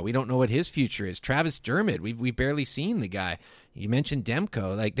Pearson now. We don't know what his future is. Travis Dermott, we've barely seen the guy. You mentioned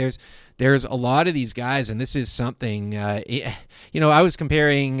Demko. Like, there's a lot of these guys, and this is something, I was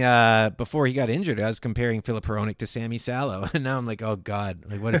comparing, before he got injured, I was comparing Philip Hronek to Sammy Salo, and now I'm like, oh God,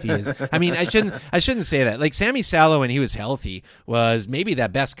 like, what if he is? I mean, I shouldn't say that. Like, Sammy Salo, when he was healthy, was maybe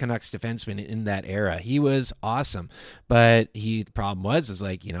that best Canucks defenseman in that era. He was awesome, but the problem was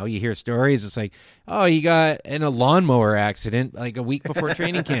like, you hear stories, it's like, oh, he got in a lawnmower accident like a week before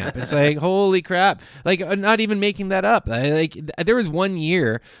training camp. It's like, holy crap. Like, not even making that up. Like, there was one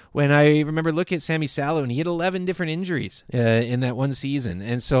year when I remember looking at Sammy Salo, and he had 11 different injuries in that one season.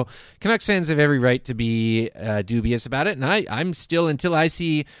 And so Canucks fans have every right to be dubious about it. And I'm still, until I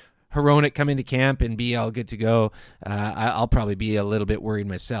see Hronek come into camp and be all good to go, I'll probably be a little bit worried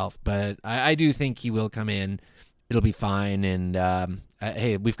myself. But I do think he will come in. It'll be fine. And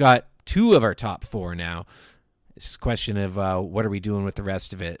hey, we've got 2 of our top 4 now. It's a question of what are we doing with the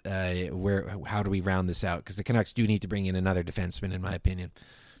rest of it? How do we round this out? Because the Canucks do need to bring in another defenseman, in my opinion.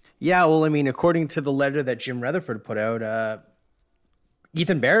 Yeah, well, I mean, according to the letter that Jim Rutherford put out,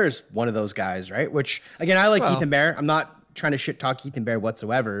 Ethan Bear is one of those guys, right? Which, again, I like Ethan Bear. I'm not trying to shit talk Ethan Bear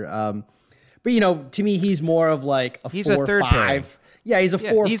whatsoever. But, to me, he's more of like he's 4 a third 5. Pairing. Yeah, he's a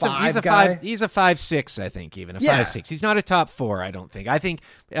 4 he's 5 a guy. He's a 5'6", I think, even a 5'6". He's not a top 4, I don't think. I think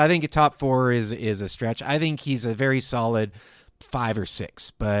a top 4 is a stretch. I think he's a very solid 5 or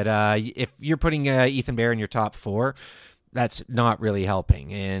 6. But if you're putting Ethan Bear in your top 4, that's not really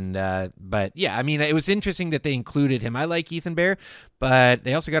helping. And but yeah, I mean, it was interesting that they included him. I like Ethan Bear, but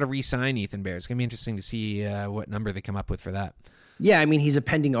they also got to re-sign Ethan Bear. It's gonna be interesting to see what number they come up with for that. Yeah, I mean, he's a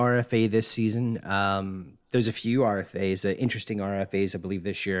pending RFA this season. There's a few RFAs, interesting RFAs, I believe,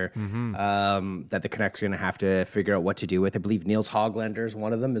 this year that the Canucks are going to have to figure out what to do with. I believe Niels Hoglander is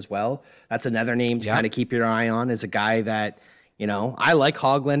one of them as well. That's another name to kind of keep your eye on, as a guy that, I like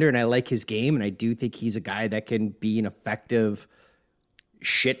Hoglander and I like his game, and I do think he's a guy that can be an effective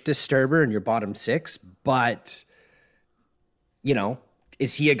shit disturber in your bottom 6. But,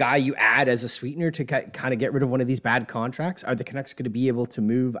 is he a guy you add as a sweetener to kind of get rid of one of these bad contracts? Are the Canucks going to be able to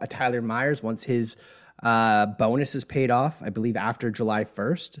move a Tyler Myers once his bonus is paid off, I believe, after July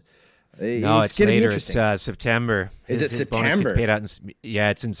 1st? No, it's later. It's September. Is it his September? Bonus gets paid out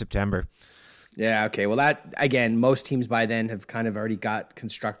it's in September. Yeah, okay. Well, that, again, most teams by then have kind of already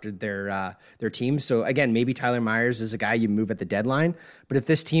constructed their team. So, again, maybe Tyler Myers is a guy you move at the deadline. But if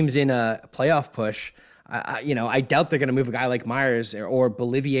this team's in a playoff push, I doubt they're going to move a guy like Myers, or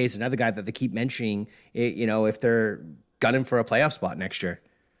Bolivier is another guy that they keep mentioning, if they're gunning for a playoff spot next year.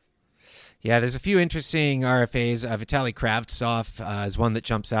 Yeah, there's a few interesting RFAs. Vitaly Kravtsov is one that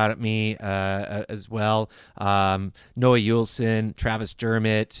jumps out at me as well. Noah Juleson, Travis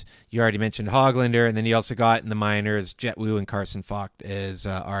Dermott. You already mentioned Hoglander, and then you also got in the minors Jet Wu and Carson Falk as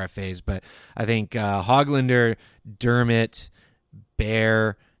RFAs. But I think Hoglander, Dermott,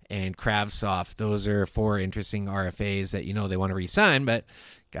 Bear, and Kravtsov, those are 4 interesting RFAs that they want to re-sign, but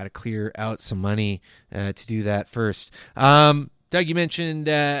got to clear out some money to do that first. Doug, you mentioned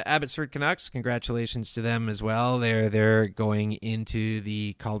Abbotsford Canucks. Congratulations to them as well. They're going into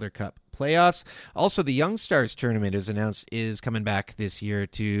the Calder Cup playoffs. Also, the Young Stars tournament is coming back this year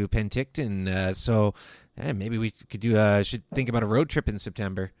to Penticton. So maybe we could should think about a road trip in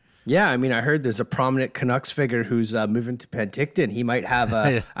September. Yeah, I mean, I heard there's a prominent Canucks figure who's moving to Penticton. He might have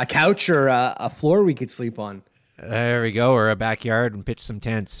a couch or a floor we could sleep on. There we go, or a backyard and pitch some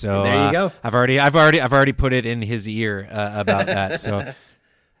tents. So there you go. I've already put it in his ear about that. So, but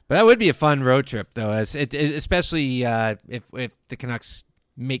that would be a fun road trip, though, especially if the Canucks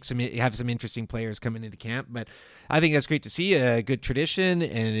have some interesting players coming into camp. But I think that's great to see, a good tradition,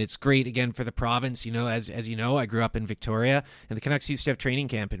 and it's great again for the province. You know, as you know, I grew up in Victoria, and the Canucks used to have training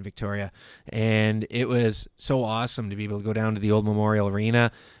camp in Victoria, and it was so awesome to be able to go down to the old Memorial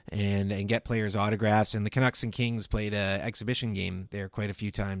Arena and get players' autographs. And the Canucks and Kings played an exhibition game there quite a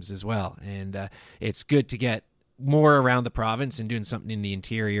few times as well. And it's good to get more around the province, and doing something in the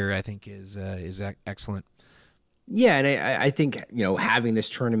interior, I think, is excellent. Yeah, and I think, having this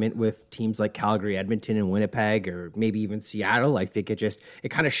tournament with teams like Calgary, Edmonton, and Winnipeg, or maybe even Seattle, I think it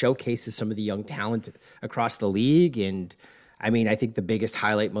kind of showcases some of the young talent across the league. And I mean, I think the biggest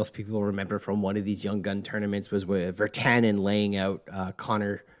highlight most people remember from one of these young gun tournaments was with Virtanen laying out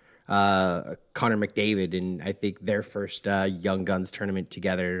Connor McDavid, and I think their first Young Guns tournament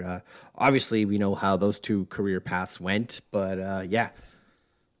together. Obviously, we know how those two career paths went, but yeah.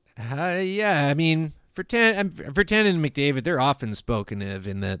 I mean, Virtanen and McDavid, they're often spoken of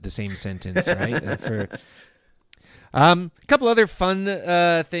in the same sentence, right? A couple other fun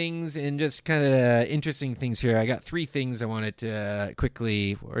things and just kind of interesting things here. I got 3 things I wanted to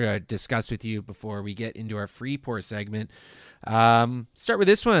quickly discuss with you before we get into our free pour segment. Start with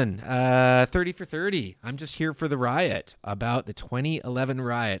this one, 30 for 30. I'm just here for the riot, about the 2011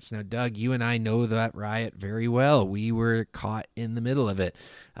 riots. Now, Doug, you and I know that riot very well. We were caught in the middle of it.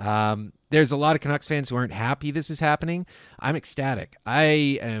 There's a lot of Canucks fans who aren't happy this is happening. I'm ecstatic.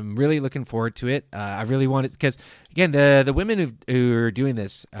 I am really looking forward to it. I really want it because, again, the women who are doing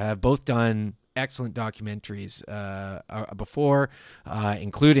this have both done excellent documentaries before,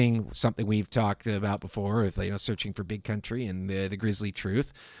 including something we've talked about before with Searching for Big Country and the Grizzly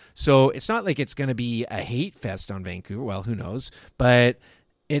Truth. So it's not like it's going to be a hate fest on Vancouver. Well, who knows? But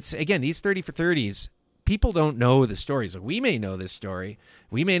it's, again, these 30 for 30s. People don't know the stories. We may know this story.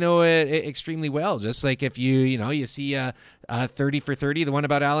 We may know it extremely well. Just like if you see a 30 for 30, the one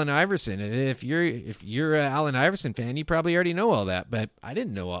about Allen Iverson. If you're an Allen Iverson fan, you probably already know all that. But I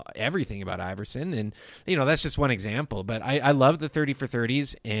didn't know everything about Iverson, and that's just one example. But I love the 30 for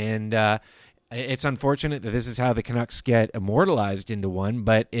 30s, and it's unfortunate that this is how the Canucks get immortalized into one,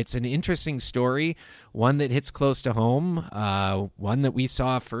 but it's an interesting story, one that hits close to home, one that we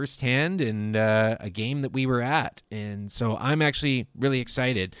saw firsthand, and a game that we were at. And so I'm actually really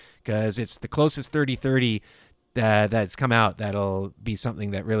excited because it's the closest 30-30 that's come out that'll be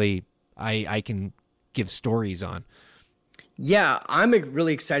something that really I can give stories on. Yeah, I'm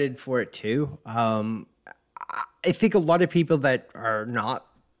really excited for it too. I think a lot of people that are not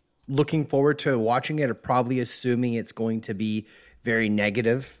looking forward to watching it are probably assuming it's going to be very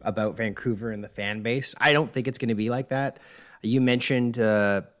negative about Vancouver and the fan base. I don't think it's going to be like that. You mentioned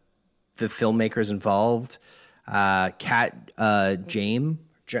the filmmakers involved. Kat James,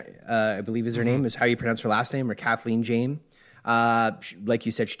 I believe is her name, is how you pronounce her last name, or Kathleen James. Like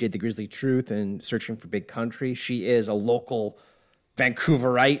you said, she did The Grizzly Truth and Searching for Big Country. She is a local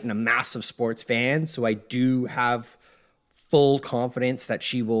Vancouverite and a massive sports fan, so I do have full confidence that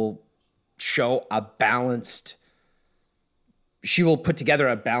she will put together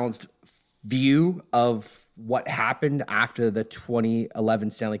a balanced view of what happened after the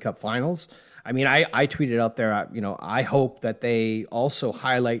 2011 Stanley Cup Finals. I mean, I tweeted out there, I hope that they also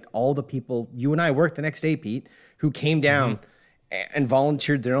highlight all the people, you and I worked the next day, Pete, who came down and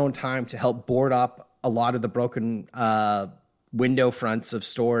volunteered their own time to help board up a lot of the broken window fronts of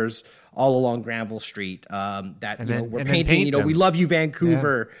stores all along Granville Street, we're painting, we love you,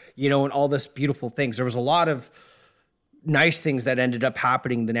 Vancouver, and all this beautiful things. There was a lot of nice things that ended up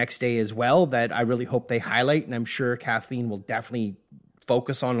happening the next day as well that I really hope they highlight. And I'm sure Kathleen will definitely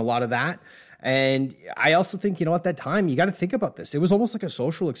focus on a lot of that. And I also think, at that time, you got to think about this. It was almost like a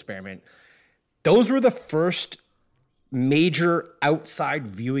social experiment. Those were the first major outside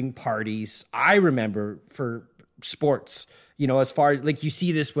viewing parties I remember for sports. As far as like you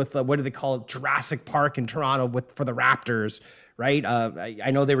see this with what do they call it, Jurassic Park in Toronto for the Raptors, right? I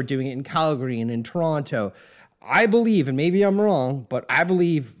know they were doing it in Calgary and in Toronto. I believe, and maybe I'm wrong, but I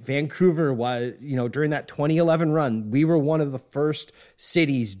believe Vancouver was, during that 2011 run, we were one of the first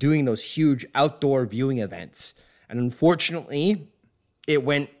cities doing those huge outdoor viewing events. And unfortunately, it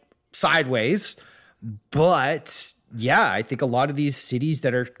went sideways. But yeah, I think a lot of these cities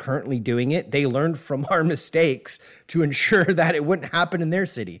that are currently doing it, they learned from our mistakes to ensure that it wouldn't happen in their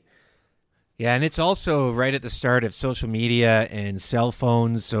city. Yeah, and it's also right at the start of social media and cell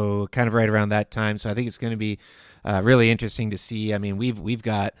phones, so kind of right around that time. So I think it's going to be really interesting to see. I mean, we've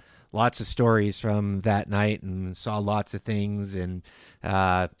got lots of stories from that night and saw lots of things, and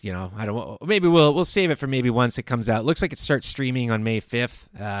I don't. Maybe we'll save it for maybe once it comes out. It looks like it starts streaming on May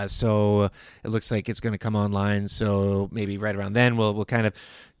 5th, so it looks like it's going to come online. So maybe right around then we'll kind of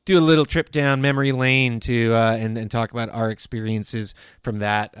do a little trip down memory lane to and talk about our experiences from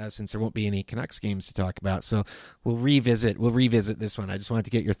that, since there won't be any Canucks games to talk about. So we'll revisit this one. I just wanted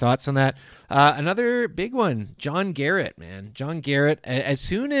to get your thoughts on that. Another big one, John Garrett, man. John Garrett, as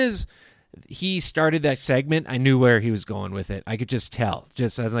soon as he started that segment, I knew where he was going with it. I could just tell.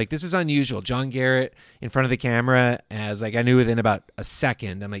 I'm like, this is unusual. John Garrett in front of the camera, as like I knew within about a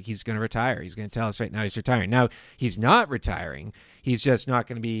second. I'm like, he's going to retire. He's going to tell us right now he's retiring. Now, he's not retiring. He's just not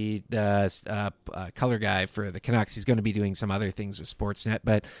going to be the color guy for the Canucks. He's going to be doing some other things with Sportsnet.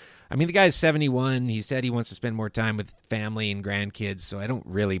 But, I mean, the guy's 71. He said he wants to spend more time with family and grandkids, so I don't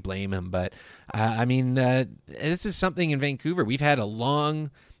really blame him. But, this is something in Vancouver. We've had a long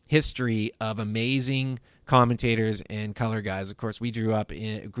history of amazing commentators and color guys. Of course, we grew up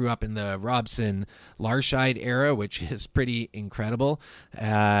in the Robson Larscheid era, which is pretty incredible.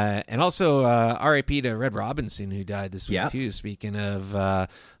 And also RIP to Red Robinson, who died this week too. Speaking of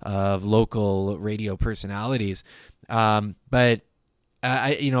local radio personalities, but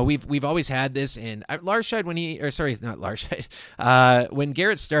we've always had this, and Larscheid when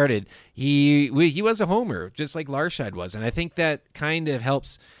Garrett started, he was a homer, just like Larscheid was, and I think that kind of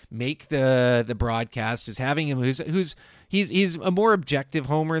helps make the broadcast, is having him he's a more objective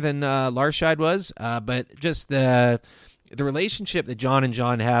homer than Larscheid was, but just the relationship that John and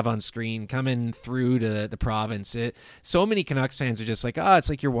John have on screen coming through to the province. So many Canucks fans are just like, it's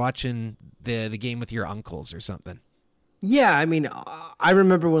like you're watching the game with your uncles or something. Yeah, I mean, I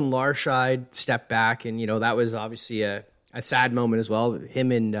remember when Larscheid stepped back, and, that was obviously a sad moment as well.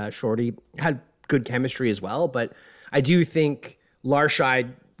 Him and Shorty had good chemistry as well, but I do think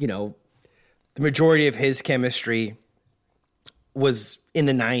Larscheid, the majority of his chemistry was in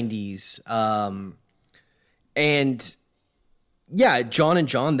the 90s. And yeah, John and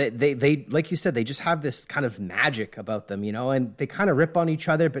John, they like you said, they just have this kind of magic about them, and they kind of rip on each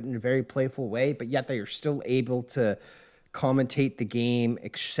other, but in a very playful way, but yet they are still able to commentate the game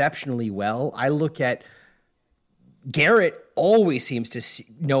exceptionally well. I look at Garrett always seems to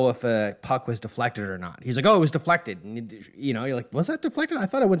know if a puck was deflected or not. He's like, it was deflected. And, you're like, was that deflected? I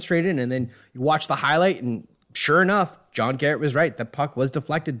thought it went straight in. And then you watch the highlight, and sure enough, John Garrett was right. The puck was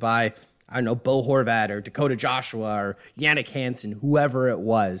deflected by, I don't know, Bo Horvat or Dakota Joshua or Yannick Hansen, whoever it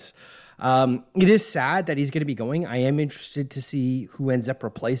was. It is sad that he's going to be going. I am interested to see who ends up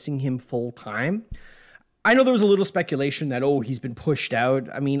replacing him full time. I know there was a little speculation that, he's been pushed out.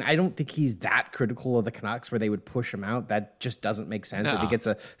 I mean, I don't think he's that critical of the Canucks where they would push him out. That just doesn't make sense. No, I think it's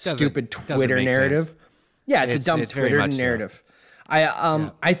a stupid Twitter narrative. Sense. Yeah, it's a dumb Twitter narrative.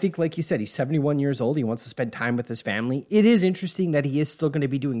 So. I think, like you said, he's 71 years old. He wants to spend time with his family. It is interesting that he is still going to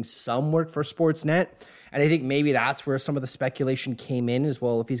be doing some work for Sportsnet. And I think maybe that's where some of the speculation came in as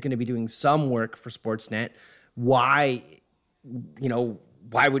well. If he's going to be doing some work for Sportsnet, why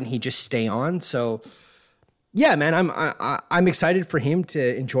wouldn't he just stay on? So, yeah, man, I'm excited for him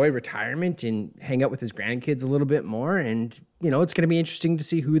to enjoy retirement and hang out with his grandkids a little bit more. And, it's going to be interesting to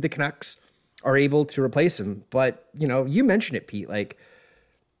see who the Canucks are able to replace him. But, you mentioned it, Pete, like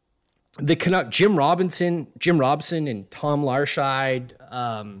the Jim Robson and Tom Larscheid.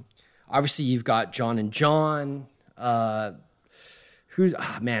 Obviously you've got John and John, I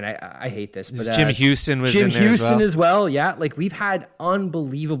hate this, but Jim Houston was in there as well. Yeah. Like we've had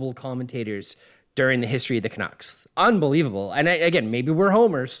unbelievable commentators during the history of the Canucks. Unbelievable. And again, maybe we're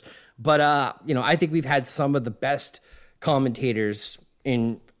homers, but I think we've had some of the best commentators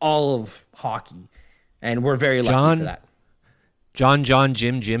in all of hockey, and we're very lucky for that. John,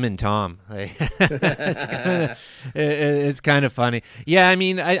 Jim, and Tom. It's kind of funny. Yeah, I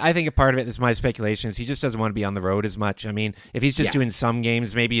mean, I think a part of it is my speculation is he just doesn't want to be on the road as much. I mean, if he's just doing some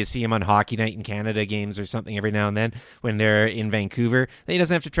games, maybe you see him on Hockey Night in Canada games or something every now and then when they're in Vancouver. Then he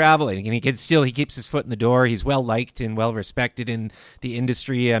doesn't have to travel. And he keeps his foot in the door. He's well liked and well respected in the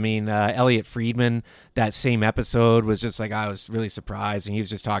industry. I mean, Elliot Friedman, that same episode was just like, I was really surprised. And he was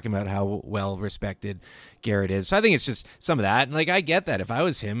just talking about how well respected Garrett is. So I think it's just some of that. And like, I get that if I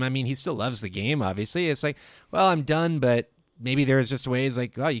was him, I mean, he still loves the game, obviously. It's like, well, I'm done, but maybe there's just ways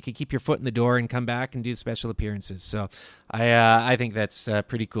like, well, you could keep your foot in the door and come back and do special appearances. So I think that's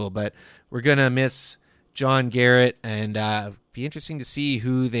pretty cool. But we're going to miss John Garrett, and be interesting to see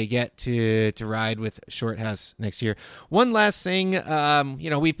who they get to ride with Shorthouse next year. One last thing,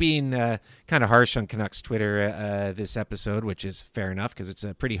 we've been kind of harsh on Canucks Twitter this episode, which is fair enough because it's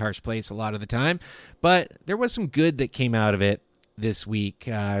a pretty harsh place a lot of the time. But there was some good that came out of it this week,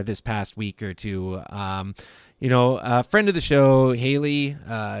 this past week or two. A friend of the show, Haley,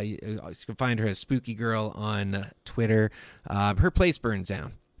 you can find her as Spooky Girl on Twitter. Her place burns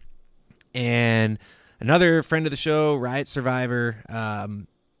down. And another friend of the show, Riot Survivor,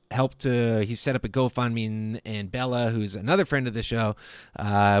 he set up a GoFundMe, and Bella, who's another friend of the show,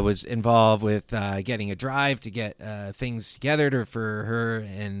 was involved with getting a drive to get things together for her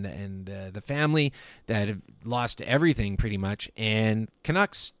and the family that have lost everything pretty much. And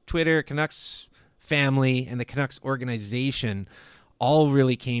Canucks Twitter, Canucks family, and the Canucks organization all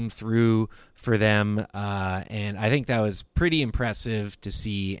really came through for them, and I think that was pretty impressive to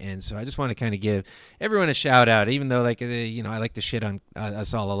see. And so I just want to kind of give everyone a shout out, even though I like to shit on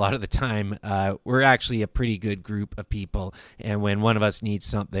us all a lot of the time. We're actually a pretty good group of people, and when one of us needs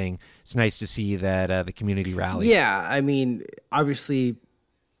something, it's nice to see that the community rallies. Yeah, I mean, obviously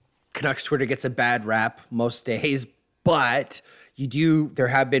Canucks Twitter gets a bad rap most days, but there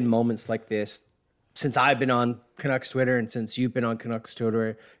have been moments like this since I've been on Canucks Twitter, and since you've been on Canucks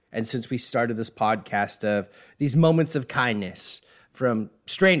Twitter, and since we started this podcast, of these moments of kindness from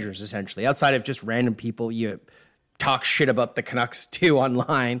strangers, essentially, outside of just random people you talk shit about the Canucks too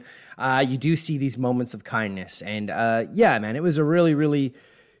online. You do see these moments of kindness. And man, it was a really, really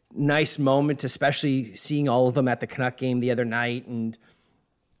nice moment, especially seeing all of them at the Canuck game the other night, and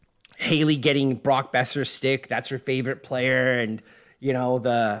Haley getting Brock Besser's stick. That's her favorite player. And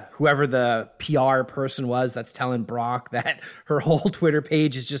whoever the PR person was that's telling Brock that her whole Twitter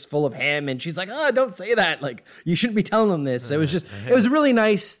page is just full of him. And she's like, oh, don't say that. Like, you shouldn't be telling them this. So it was a really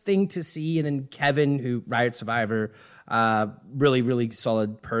nice thing to see. And then Kevin, who Riot Survivor, really, really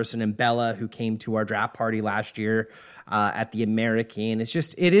solid person. And Bella, who came to our draft party last year at the American. It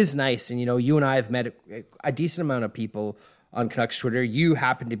is nice. And, you and I have met a decent amount of people on Canucks Twitter. You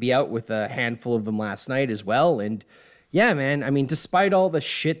happened to be out with a handful of them last night as well. And yeah, man, I mean, despite all the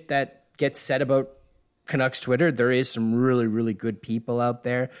shit that gets said about Canucks Twitter, there is some really, really good people out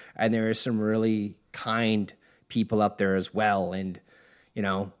there, and there is some really kind people out there as well. And,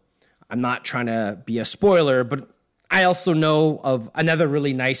 I'm not trying to be a spoiler, but I also know of another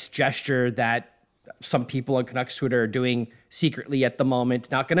really nice gesture that some people on Canucks Twitter are doing secretly at the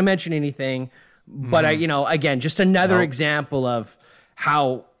moment. Not going to mention anything, but again, just another example of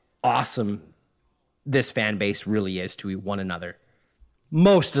how awesome this fan base really is to one another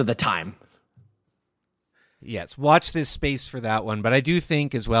most of the time. Yes, watch this space for that one. But I do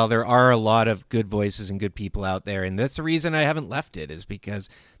think as well, there are a lot of good voices and good people out there. And that's the reason I haven't left it, is because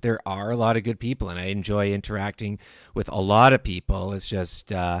there are a lot of good people and I enjoy interacting with a lot of people. It's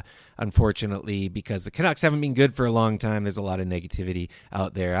just, unfortunately, because the Canucks haven't been good for a long time, there's a lot of negativity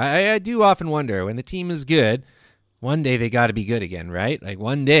out there. I do often wonder, when the team is good, one day they got to be good again, right? Like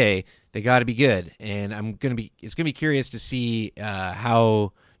one day they got to be good. And it's going to be curious to see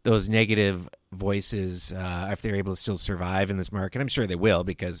how those negative voices, if they're able to still survive in this market. I'm sure they will,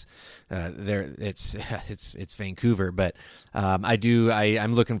 because it's Vancouver. But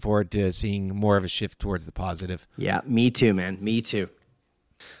I'm looking forward to seeing more of a shift towards the positive. Yeah, me too, man. Me too.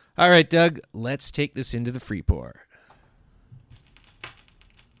 All right, Doug, let's take this into the free pour.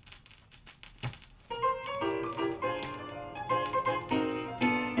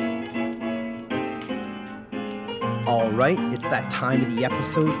 All right, it's that time of the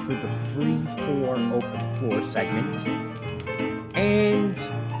episode for the free pour open floor segment. And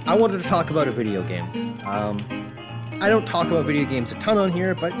I wanted to talk about a video game. I don't talk about video games a ton on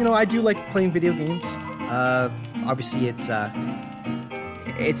here, but I do like playing video games. Obviously it's a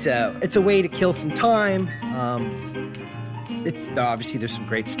way to kill some time. Obviously there's some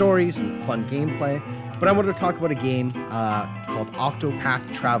great stories and fun gameplay, but I wanted to talk about a game called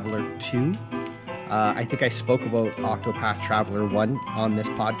Octopath Traveler 2. I think I spoke about Octopath Traveler 1 on this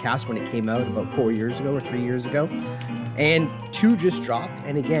podcast when it came out about 4 years ago or 3 years ago. And 2 just dropped.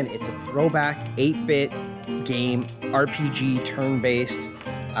 And again, it's a throwback 8-bit game, RPG, turn-based.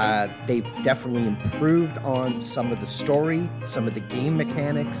 They've definitely improved on some of the story, some of the game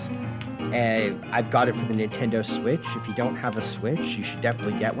mechanics. I've got it for the Nintendo Switch. If you don't have a Switch, you should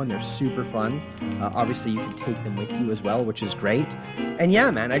definitely get one. They're super fun. Obviously, you can take them with you as well, which is great. And yeah,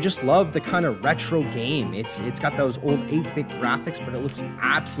 man, I just love the kind of retro game. It's got those old 8-bit graphics, but it looks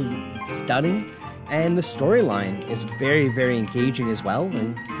absolutely stunning. And the storyline is very, very engaging as well.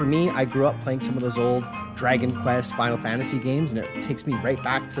 And for me, I grew up playing some of those old Dragon Quest, Final Fantasy games, and it takes me right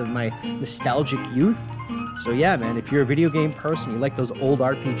back to my nostalgic youth. So yeah, man, if you're a video game person, you like those old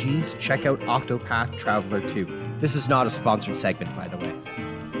RPGs, check out Octopath Traveler 2. This is not a sponsored segment, by the way.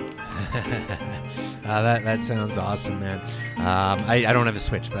 That sounds awesome, man. I don't have a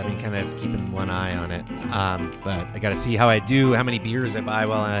Switch, but I've been kind of keeping one eye on it. But I got to see how I do, how many beers I buy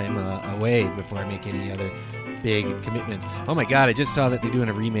while I'm away before I make any other big commitments. Oh my God, I just saw that they're doing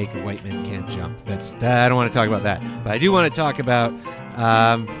a remake of White Men Can't Jump. I don't want to talk about that. But I do want to talk about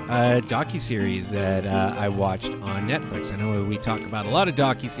a docuseries that I watched on Netflix. I know we talk about a lot of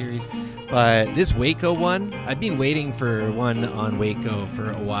docuseries, but this Waco one, I've been waiting for one on Waco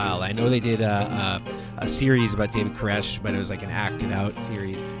for a while. I know they did a series about David Koresh, but it was like an acted out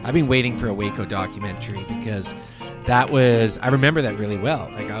series. I've been waiting for a Waco documentary because I remember that really well.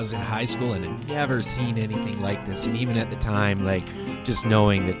 Like, I was in high school and had never seen anything like this. And even at the time, like, just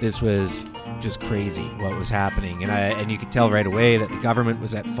knowing that this was just crazy what was happening. And you could tell right away that the government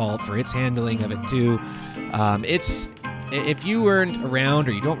was at fault for its handling of it too. If you weren't around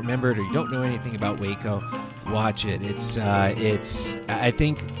or you don't remember it or you don't know anything about Waco, watch it. I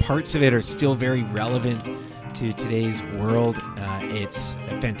think parts of it are still very relevant to today's world. It's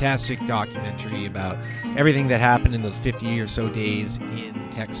a fantastic documentary about everything that happened in those 50 or so days in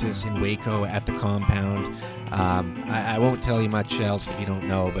Texas, in Waco, at the compound. I won't tell you much else if you don't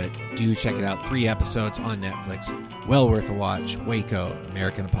know, but do check it out. 3 episodes on Netflix. Well worth a watch. Waco,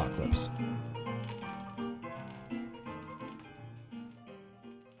 American Apocalypse.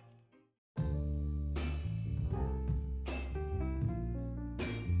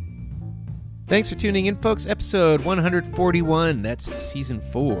 Thanks for tuning in, folks. Episode 141, that's Season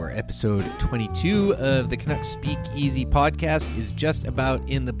 4, Episode 22 of the Canucks Speak Easy podcast is just about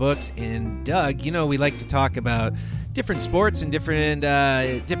in the books. And Doug, you know, we like to talk about different sports and different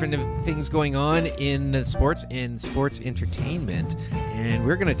things going on in the sports and sports entertainment. And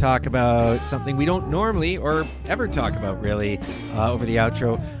we're going to talk about something we don't normally or ever talk about, really, over the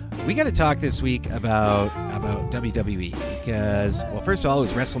outro. We got to talk this week about WWE because, well, first of all, it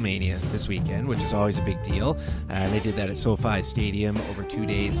was WrestleMania this weekend, which is always a big deal. They did that at SoFi Stadium over 2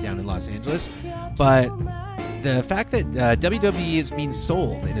 days down in Los Angeles. But the fact that WWE is being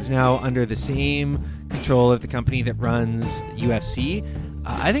sold and is now under the same control of the company that runs UFC,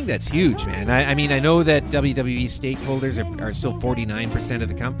 I think that's huge, man. I mean, I know that WWE stakeholders are still 49% of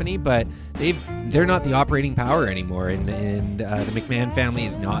the company, but they're not the operating power anymore, and the McMahon family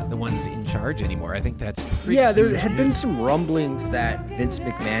is not the ones in charge anymore. I think that's pretty there had been some rumblings that Vince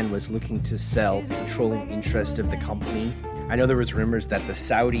McMahon was looking to sell the controlling interest of the company. I know there was rumors that the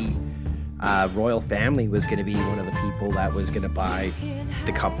Saudi royal family was going to be one of the people that was going to buy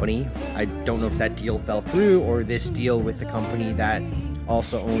the company. I don't know if that deal fell through or this deal with the company that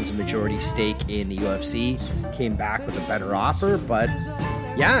also owns a majority stake in the UFC came back with a better offer. But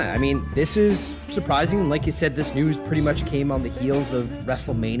yeah, I mean, this is surprising. And like you said, this news pretty much came on the heels of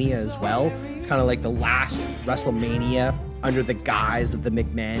WrestleMania as well. It's kind of like the last WrestleMania under the guise of the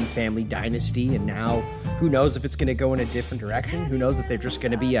McMahon family dynasty. And now who knows if it's going to go in a different direction? Who knows if they're just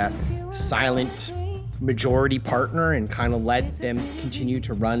going to be a silent majority partner and kind of let them continue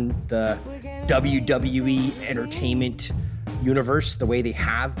to run the WWE entertainment universe the way they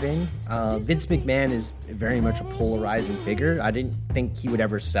have been. Vince McMahon is very much a polarizing figure. I didn't think he would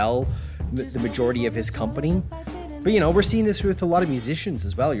ever sell the majority of his company. But, you know, we're seeing this with a lot of musicians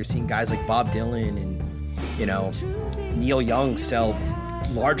as well. You're seeing guys like Bob Dylan and, you know, Neil Young sell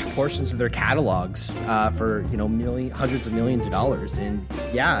large portions of their catalogs for, you know, hundreds of millions of dollars. And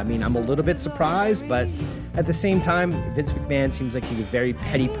yeah, I mean, I'm a little bit surprised, but at the same time, Vince McMahon seems like he's a very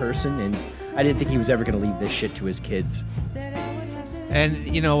petty person, and I didn't think he was ever going to leave this shit to his kids.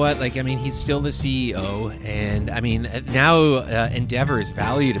 And you know what? Like, I mean, he's still the CEO, and I mean, now Endeavor is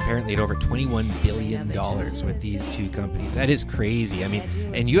valued apparently at over $21 billion with these two companies. That is crazy. I mean,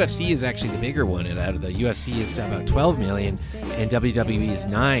 and UFC is actually the bigger one. And out of the UFC is about $12 million, and WWE is $9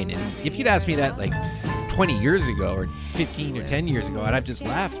 million. And if you'd asked me that like 20 years ago or 15 or 10 years ago, I'd have just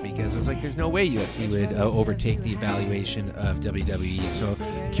laughed because it's like there's no way UFC would overtake the valuation of WWE.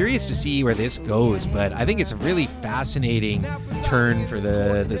 So curious to see where this goes, but I think it's a really fascinating turn for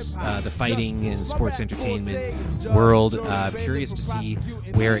the fighting and sports entertainment world. Curious to see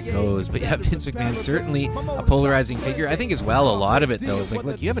where it goes. But yeah, Vince McMahon certainly a polarizing figure. I think as well a lot of it though is like,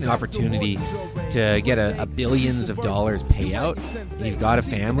 look, you have an opportunity to get a billions of dollars payout. You've got a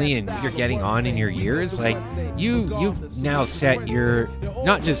family and you're getting on in your years. like you've now set your,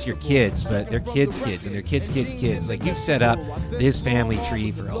 not just your kids, but their kids' kids and their kids' kids' kids. Like, you've set up this family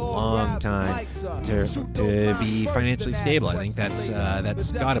tree for a long time to be financially stable. I think that's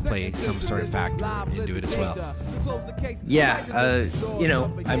got to play some sort of factor into it as well. Yeah,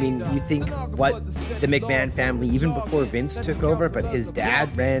 I mean, you think what the McMahon family, even before Vince took over, but his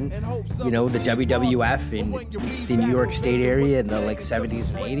dad ran, the WWF in the New York State area in the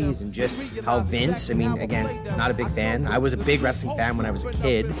 70s and 80s, and just how Vince, I mean, again, not a big fan. I was a big wrestling fan when I was a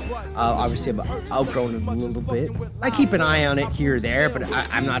kid. Obviously, I've outgrown it a little bit. I keep an eye on it here or there, but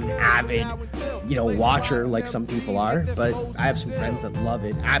I'm not an avid, watcher like some people are. But I have some friends that love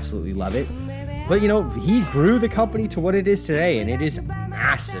it, absolutely love it. But, he grew the company to what it is today, and it is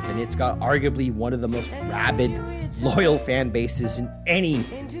massive, and it's got arguably one of the most rabid, loyal fan bases in any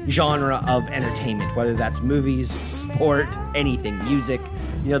genre of entertainment, whether that's movies, sport, anything, music.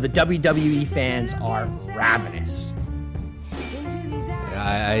 The WWE fans are ravenous.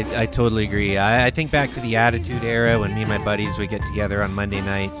 I totally agree. I think back to the Attitude Era when me and my buddies would get together on Monday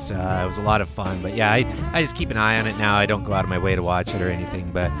nights. It was a lot of fun. But yeah, I just keep an eye on it now. I don't go out of my way to watch it or anything.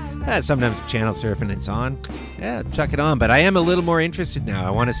 But sometimes channel surfing it's on. Yeah, chuck it on. But I am a little more interested now.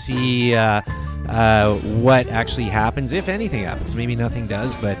 I want to see what actually happens, if anything happens. Maybe nothing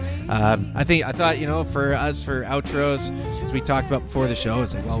does. But I thought, for us, for outros, as we talked about before the show,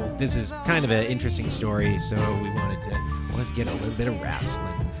 it's like, well, this is kind of an interesting story. So we wanted to get a little bit of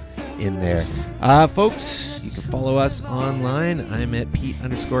wrestling in there. Folks, you can follow us online. I'm at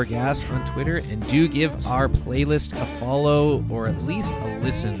Pete_Gas on Twitter, and do give our playlist a follow, or at least a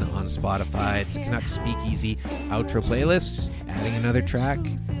listen on Spotify. It's the Canucks Speakeasy outro playlist, adding another track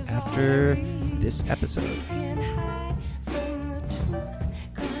after this episode.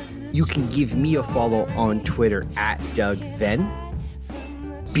 You can give me a follow on Twitter at Doug Venn.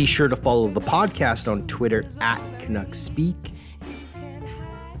 Be sure to follow the podcast on Twitter at Canucks Speak.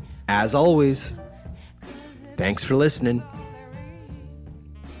 As always, thanks for listening.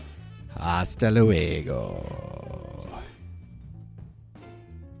 Hasta luego.